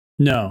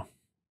 No.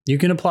 You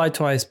can apply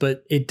twice,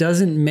 but it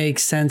doesn't make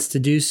sense to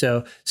do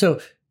so. So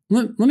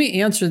let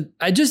me answer.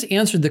 I just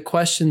answered the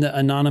question that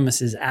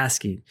Anonymous is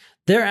asking.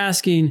 They're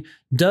asking,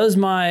 does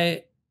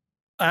my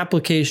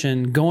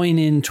application going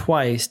in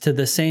twice to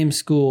the same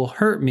school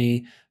hurt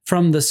me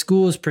from the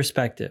school's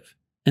perspective?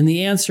 And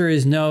the answer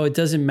is no, it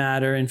doesn't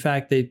matter. In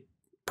fact, they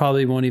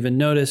probably won't even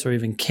notice or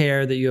even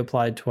care that you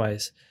applied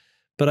twice.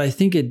 But I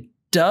think it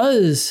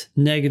does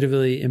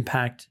negatively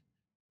impact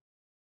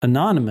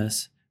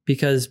Anonymous,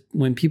 because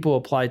when people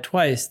apply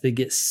twice, they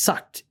get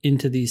sucked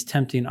into these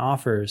tempting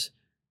offers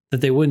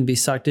that they wouldn't be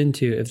sucked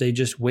into if they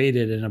just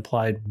waited and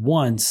applied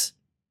once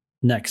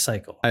next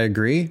cycle. I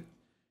agree.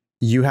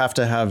 You have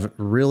to have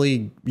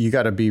you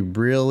got to be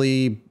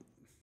really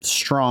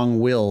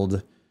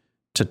strong-willed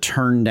to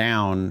turn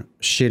down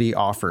shitty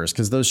offers,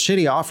 because those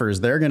shitty offers,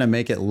 they're going to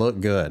make it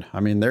look good. I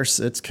mean,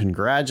 it's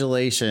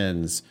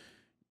congratulations.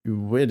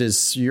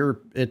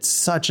 It's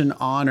such an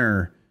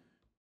honor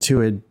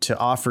to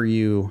offer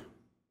you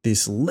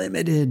this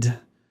limited,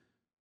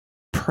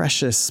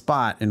 precious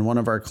spot in one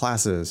of our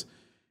classes.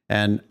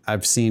 And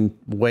I've seen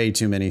way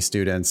too many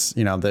students,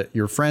 that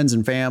your friends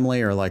and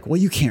family are like, well,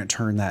 you can't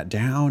turn that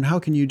down. How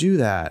can you do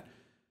that?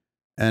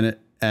 And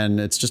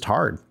it's just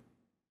hard.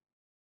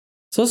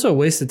 It's also a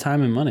waste of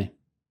time and money.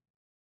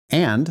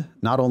 And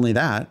not only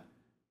that,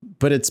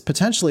 but it's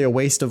potentially a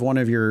waste of one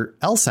of your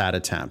LSAT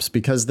attempts,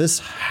 because this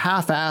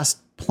half-assed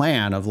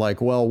plan of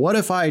like, well, what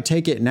if I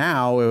take it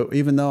now,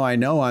 even though I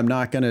know I'm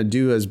not going to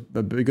do as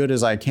good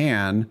as I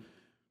can,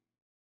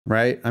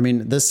 right? I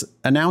mean, this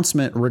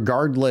announcement,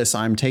 regardless,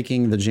 I'm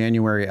taking the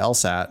January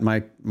LSAT,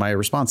 my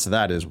response to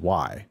that is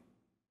why?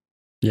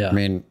 Yeah. I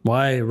mean,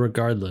 why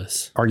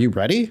regardless? Are you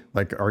ready?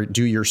 Like,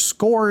 do your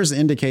scores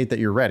indicate that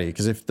you're ready?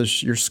 Because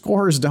if your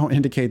scores don't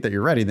indicate that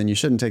you're ready, then you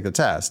shouldn't take the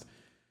test.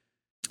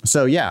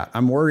 So yeah,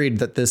 I'm worried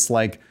that this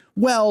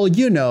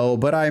well,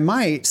 but I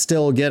might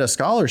still get a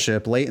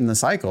scholarship late in the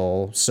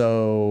cycle,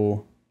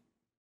 so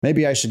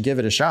maybe I should give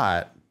it a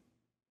shot.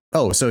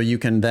 Oh, so you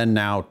can then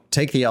now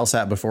take the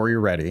LSAT before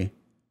you're ready,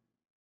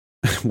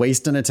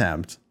 waste an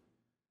attempt,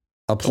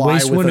 apply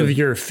waste with one of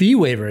your fee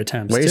waiver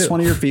attempts. Waste too.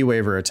 one of your fee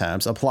waiver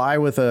attempts, apply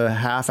with a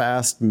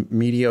half-assed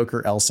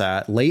mediocre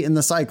LSAT late in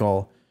the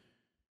cycle,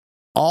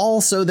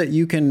 all so that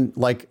you can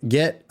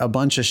get a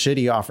bunch of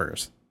shitty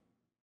offers,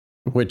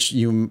 which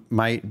you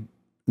might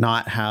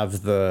not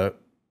have the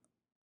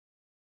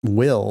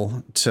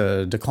will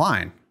to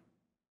decline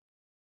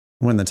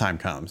when the time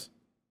comes.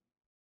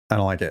 I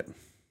don't like it.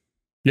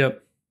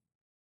 Yep.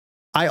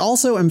 I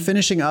also am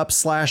finishing up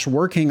 /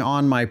 working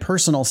on my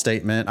personal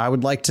statement. I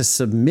would like to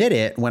submit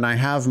it when I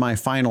have my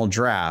final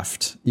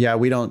draft. Yeah,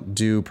 we don't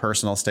do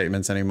personal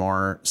statements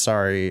anymore.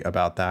 Sorry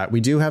about that. We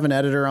do have an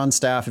editor on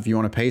staff. If you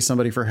want to pay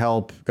somebody for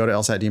help, go to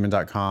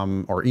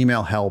lsatdemon.com or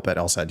email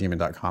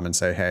help@lsatdemon.com and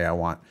say, hey, I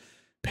want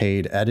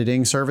paid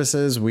editing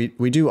services. We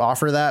do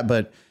offer that,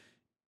 but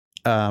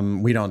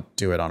we don't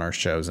do it on our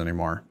shows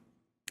anymore.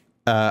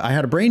 I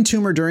had a brain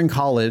tumor during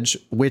college,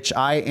 which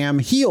I am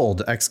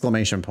healed! !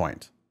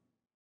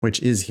 Which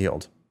is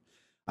healed.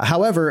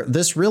 However,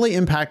 this really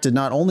impacted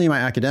not only my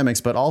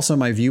academics, but also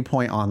my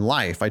viewpoint on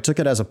life. I took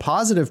it as a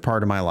positive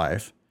part of my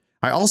life.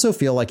 I also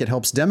feel like it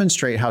helps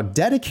demonstrate how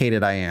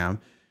dedicated I am,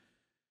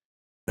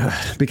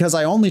 because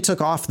I only took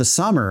off the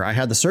summer. I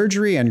had the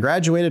surgery and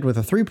graduated with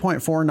a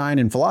 3.49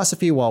 in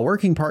philosophy while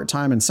working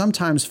part-time and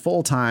sometimes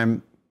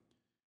full-time.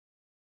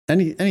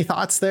 Any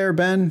thoughts there,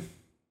 Ben?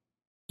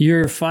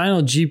 Your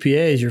final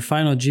GPA is your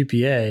final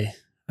GPA.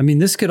 I mean,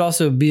 this could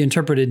also be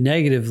interpreted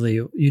negatively.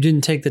 You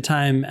didn't take the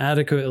time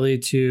adequately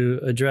to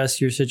address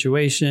your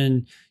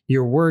situation.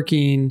 You're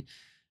working.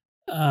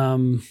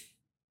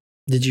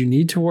 Did you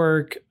need to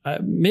work?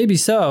 Maybe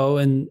so.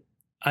 And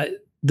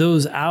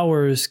those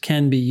hours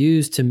can be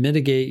used to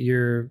mitigate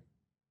your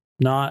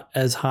not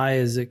as high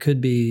as it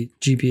could be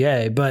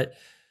GPA. But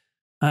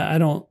I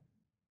don't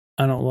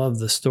love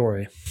the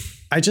story.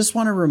 I just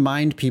want to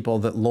remind people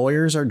that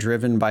lawyers are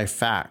driven by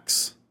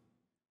facts.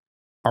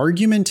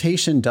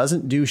 Argumentation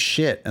doesn't do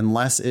shit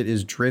unless it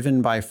is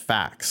driven by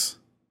facts.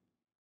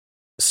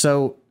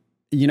 So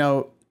you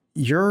know,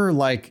 you're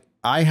like,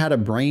 I had a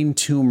brain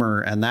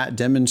tumor and that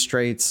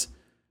demonstrates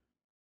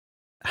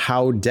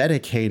how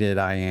dedicated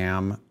I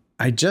am.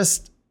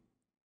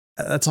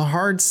 That's a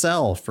hard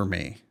sell for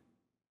me.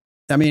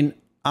 I mean,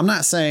 I'm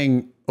not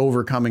saying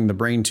overcoming the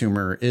brain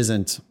tumor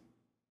isn't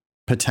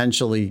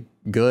potentially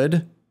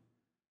good.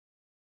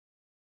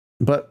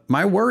 But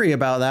my worry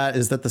about that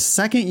is that the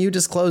second you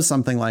disclose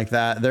something like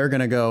that, they're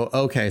going to go,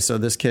 okay, so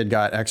this kid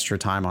got extra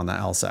time on the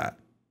LSAT.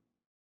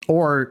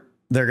 Or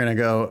they're going to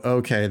go,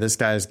 okay, this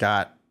guy's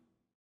got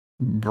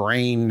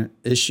brain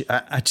issue.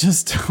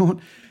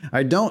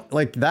 I don't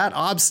like that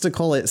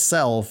obstacle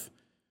itself.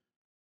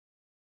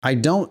 I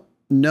don't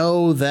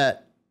know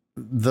that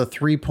the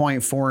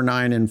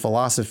 3.49 in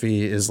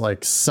philosophy is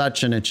like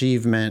such an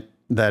achievement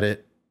that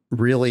it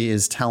really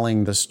is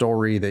telling the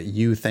story that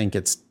you think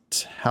it's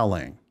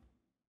telling.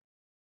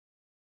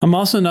 I'm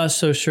also not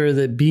so sure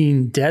that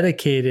being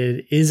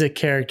dedicated is a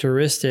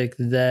characteristic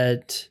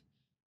that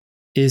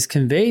is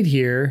conveyed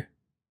here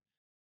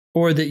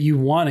or that you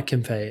want to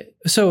convey it.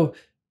 So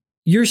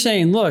you're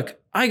saying, look,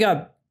 I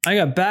got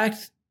back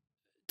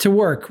to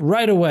work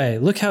right away.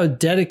 Look how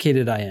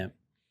dedicated I am.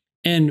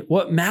 And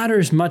what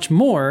matters much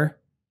more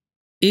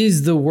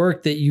is the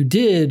work that you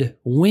did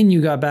when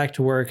you got back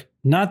to work,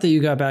 not that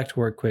you got back to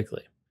work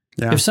quickly.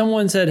 Yeah. If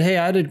someone said, hey,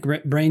 I had a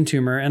brain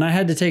tumor and I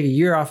had to take a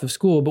year off of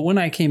school, but when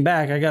I came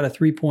back, I got a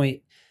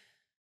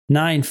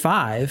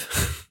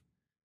 3.95,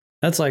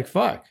 that's like,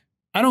 fuck.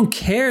 I don't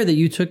care that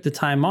you took the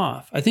time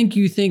off. I think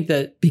you think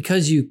that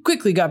because you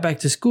quickly got back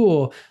to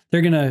school,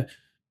 they're going to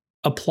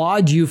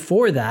applaud you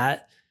for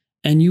that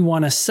and you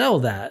want to sell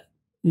that.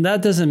 And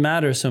that doesn't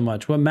matter so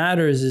much. What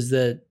matters is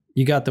that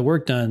you got the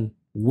work done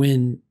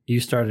when you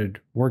started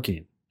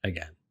working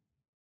again.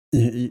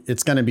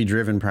 It's going to be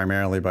driven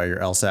primarily by your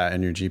LSAT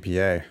and your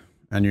GPA,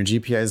 and your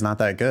GPA is not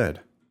that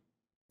good.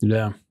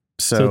 Yeah.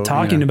 So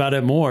talking about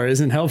it more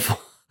isn't helpful.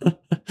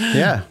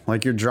 Yeah.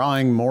 Like you're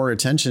drawing more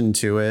attention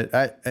to it.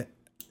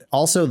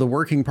 Also the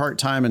working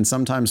part-time and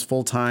sometimes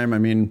full-time. I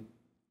mean,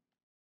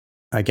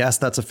 I guess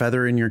that's a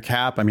feather in your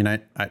cap. I mean,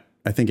 I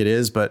think it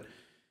is, but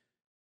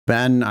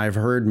Ben, I've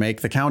heard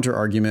make the counter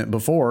argument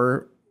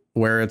before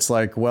where it's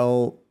like,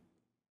 well,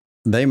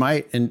 they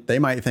might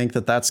think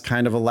that that's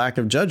kind of a lack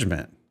of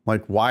judgment.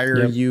 Like, why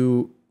are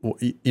you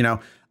know,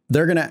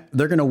 they're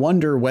going to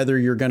wonder whether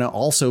you're going to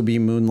also be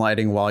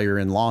moonlighting while you're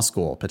in law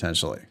school,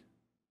 potentially.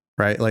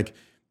 Right. Like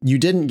you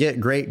didn't get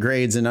great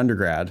grades in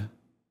undergrad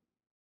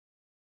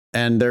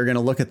and they're going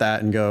to look at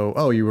that and go,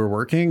 oh, you were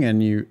working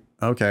and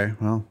okay,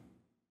 well,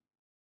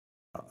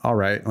 all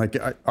right. Like,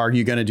 are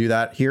you going to do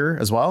that here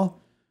as well?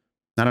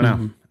 I don't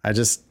know.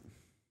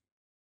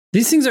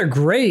 These things are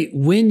great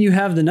when you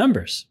have the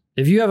numbers.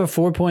 If you have a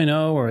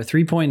 4.0 or a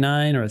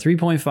 3.9 or a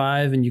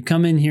 3.5 and you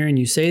come in here and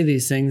you say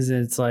these things,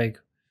 it's like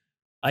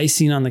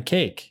icing on the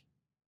cake.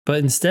 But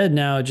instead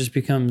now it just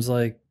becomes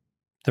like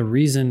the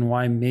reason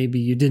why maybe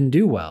you didn't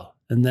do well.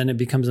 And then it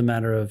becomes a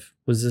matter of,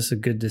 was this a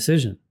good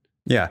decision?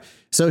 Yeah.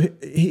 So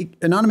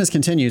Anonymous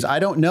continues, I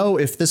don't know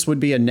if this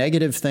would be a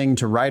negative thing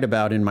to write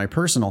about in my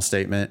personal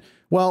statement.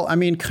 Well, I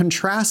mean,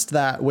 contrast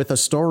that with a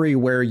story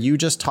where you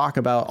just talk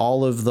about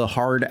all of the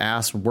hard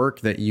ass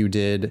work that you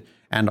did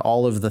and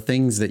all of the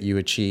things that you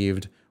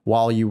achieved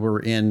while you were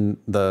in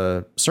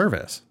the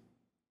service.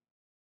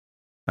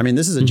 I mean,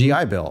 this is a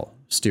GI Bill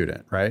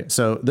student, right?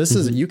 So this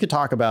is, you could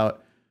talk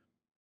about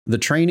the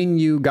training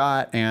you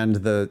got and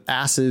the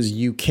asses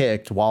you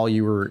kicked while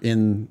you were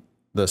in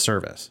the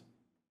service.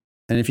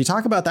 And if you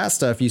talk about that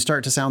stuff, you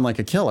start to sound like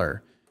a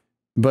killer.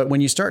 But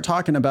when you start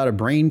talking about a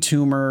brain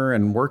tumor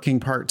and working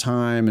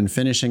part-time and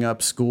finishing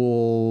up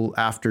school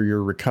after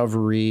your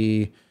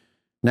recovery,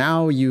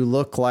 now you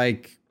look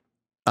like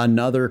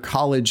another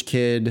college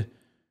kid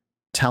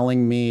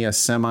telling me a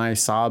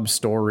semi-sob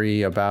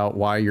story about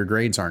why your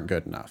grades aren't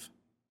good enough.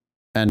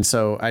 And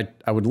so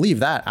I would leave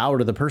that out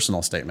of the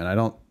personal statement. I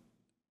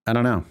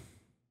don't know.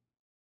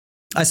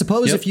 I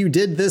suppose if you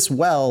did this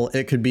well,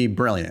 it could be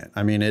brilliant.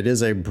 I mean, it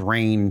is a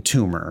brain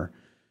tumor.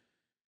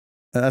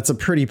 That's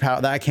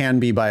that can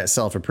be by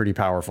itself a pretty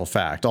powerful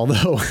fact,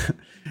 although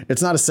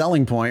it's not a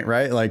selling point,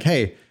 right? Like,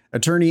 hey,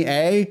 attorney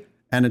A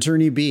and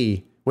attorney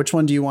B, which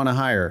one do you want to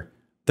hire?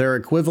 They're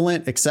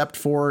equivalent, except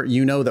for,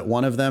 that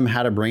one of them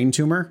had a brain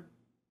tumor.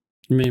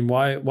 I mean,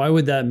 why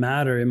would that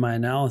matter in my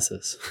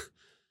analysis?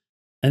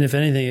 And if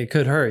anything, it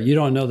could hurt. You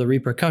don't know the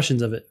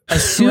repercussions of it.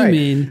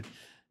 Assuming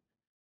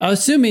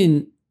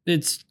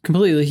it's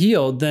completely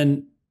healed,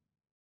 then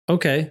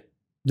okay,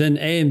 then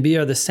A and B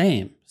are the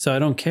same. So I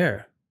don't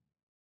care.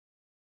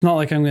 It's not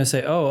like I'm going to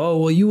say, oh,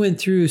 well, you went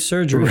through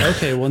surgery.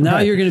 Okay, well, now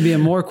you're going to be a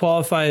more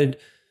qualified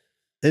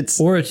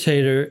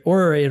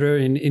orator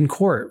in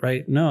court,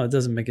 right? No, it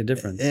doesn't make a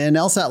difference. In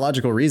LSAT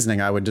logical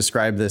reasoning, I would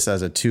describe this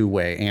as a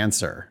two-way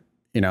answer.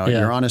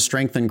 You're on a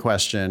strengthen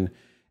question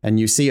and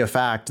you see a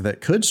fact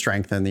that could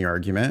strengthen the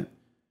argument,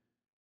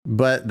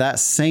 but that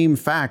same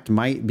fact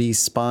might be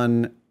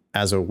spun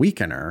as a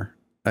weakener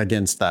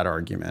against that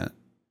argument.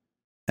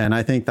 And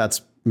I think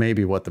that's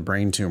maybe what the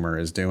brain tumor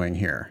is doing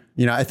here.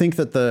 I think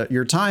that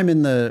your time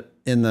in the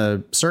in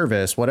the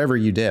service, whatever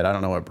you did, I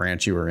don't know what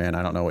branch you were in,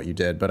 I don't know what you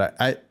did, but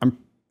I'm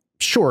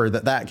sure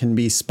that can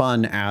be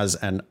spun as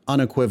an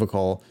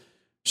unequivocal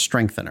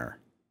strengthener.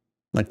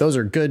 Like, those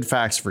are good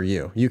facts for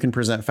you. You can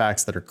present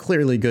facts that are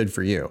clearly good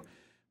for you.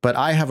 But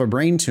I have a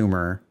brain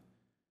tumor.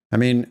 I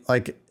mean,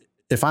 like,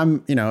 if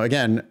I'm,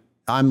 again,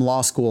 I'm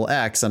law school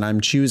X and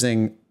I'm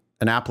choosing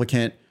an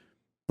applicant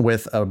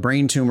with a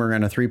brain tumor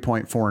and a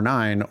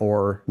 3.49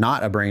 or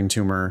not a brain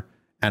tumor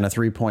and a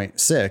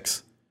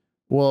 3.6,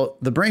 well,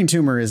 the brain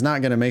tumor is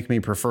not going to make me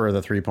prefer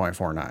the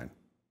 3.49.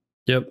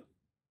 Yep.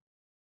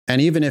 And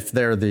even if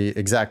they're the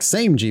exact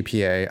same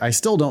GPA, I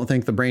still don't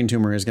think the brain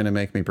tumor is going to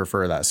make me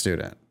prefer that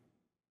student.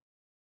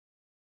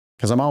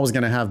 Because I'm always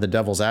going to have the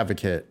devil's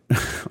advocate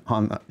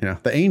on,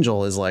 the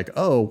angel is like,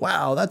 oh,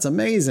 wow, that's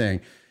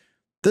amazing.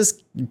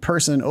 This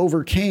person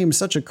overcame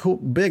such a cool,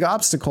 big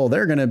obstacle.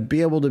 They're going to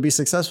be able to be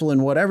successful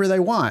in whatever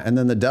they want. And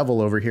then the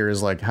devil over here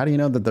is like, how do you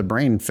know that the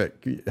brain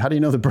how do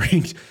you know the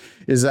brain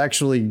is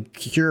actually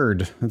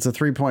cured? It's a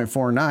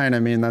 3.49. I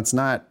mean, that's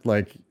not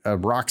like a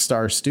rock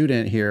star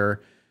student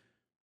here.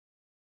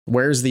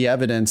 Where's the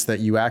evidence that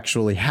you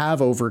actually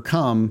have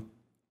overcome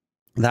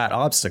that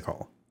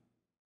obstacle?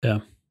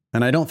 Yeah.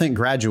 And I don't think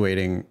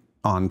graduating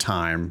on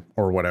time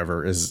or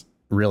whatever is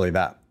really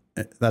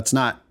that's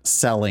not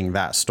selling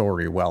that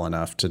story well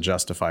enough to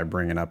justify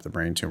bringing up the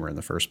brain tumor in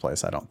the first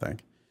place, I don't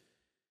think.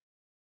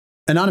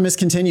 Anonymous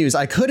continues,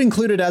 I could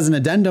include it as an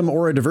addendum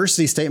or a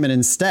diversity statement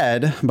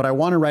instead, but I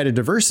want to write a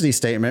diversity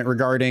statement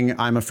regarding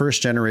I'm a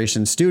first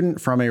generation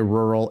student from a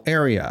rural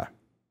area.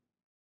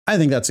 I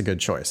think that's a good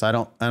choice. I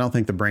don't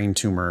think the brain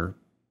tumor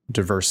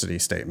diversity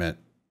statement,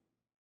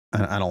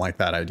 I don't like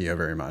that idea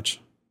very much.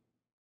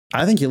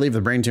 I think you leave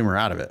the brain tumor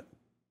out of it.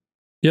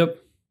 Yep.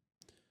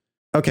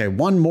 Okay,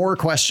 one more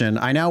question.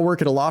 I now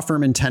work at a law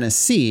firm in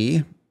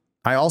Tennessee.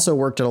 I also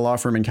worked at a law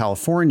firm in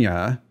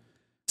California.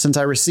 Since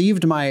I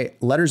received my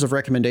letters of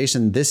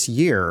recommendation this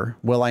year,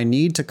 will I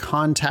need to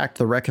contact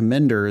the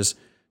recommenders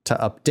to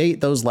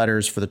update those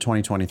letters for the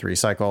 2023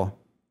 cycle?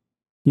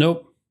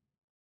 Nope.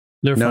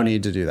 No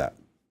need to do that.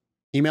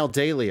 Email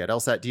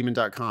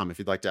daily@lsatdemon.com if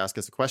you'd like to ask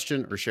us a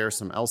question or share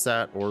some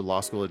LSAT or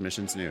law school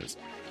admissions news.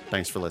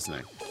 Thanks for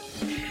listening.